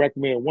 if I can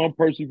recommend one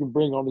person you can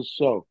bring on the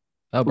show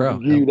Oh, who bro,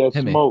 can give you that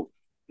hit me. smoke.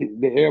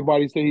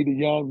 Everybody say he's the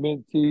young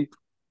mentee.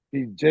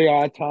 He's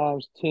JR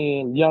times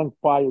 10, young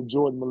fire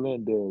Jordan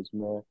Melendez,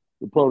 man.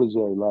 The protege,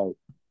 like,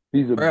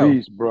 he's a Bro,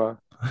 beast, bro.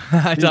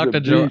 I He's talk a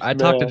to beast, I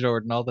talk to man.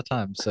 Jordan all the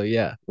time. So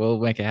yeah, we'll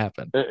make it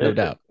happen. No And,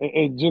 doubt.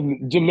 and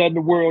just letting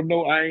the world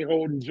know I ain't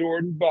holding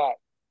Jordan back.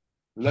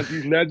 Let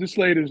these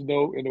legislators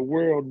know and the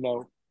world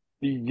know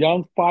the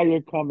young fire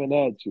coming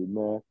at you,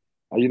 man.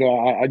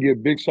 I give a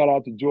big shout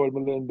out to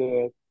Jordan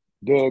Melendez,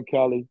 Doug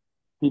Kelly,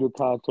 Peter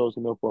Contos,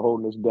 and them for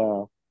holding us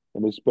down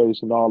in this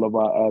space and all of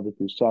our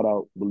advocates. Shout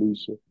out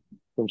Felicia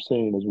from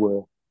Scene as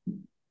well.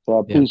 So I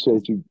Yeah.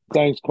 appreciate you.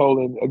 Thanks,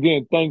 Colin.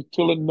 Again, thanks,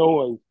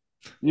 Chillinois.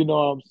 You know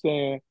what I'm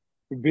saying?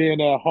 For being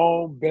that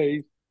home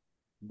base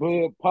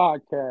Bud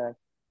podcast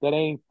that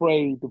ain't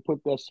afraid to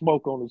put that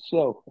smoke on the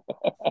show.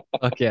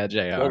 Fuck yeah,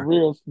 That JR.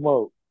 real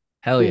smoke.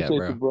 Hell yeah,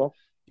 Appreciate you, bro. bro.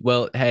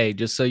 Well, hey,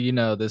 just so you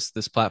know, this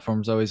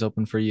platform's always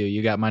open for you.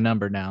 You got my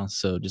number now,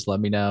 so just let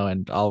me know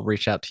and I'll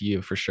reach out to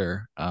you for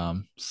sure.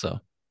 So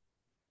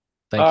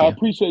thank I you.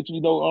 appreciate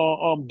you.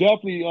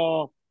 Definitely.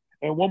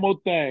 And one more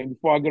thing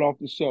before I get off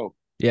the show,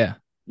 Yeah.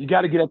 you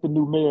got to get at the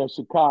new mayor of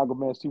Chicago,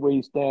 man. See where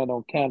he stand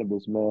on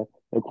cannabis, man.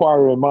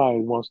 Inquirer in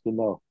Minds wants to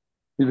know.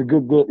 He's a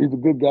good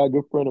guy,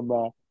 good friend of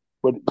mine.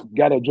 But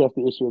got to address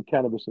the issue of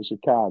cannabis in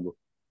Chicago.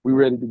 We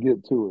ready to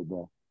get to it,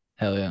 man.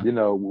 Hell yeah.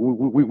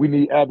 We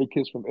need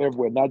advocates from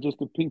everywhere, not just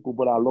the people,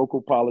 but our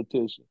local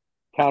politicians,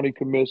 county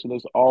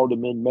commissioners,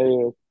 aldermen,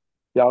 mayors.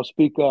 Y'all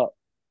speak up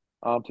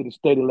to the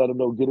state and let them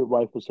know, get it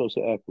right for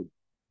social equity.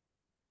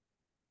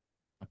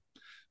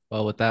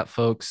 Well, with that,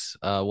 folks,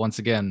 once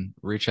again,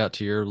 reach out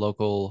to your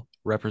local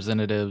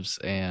representatives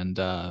and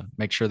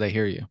make sure they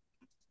hear you.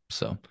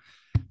 So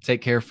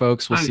take care,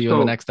 folks. We'll see Thanks, you in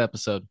the Coach. next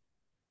episode.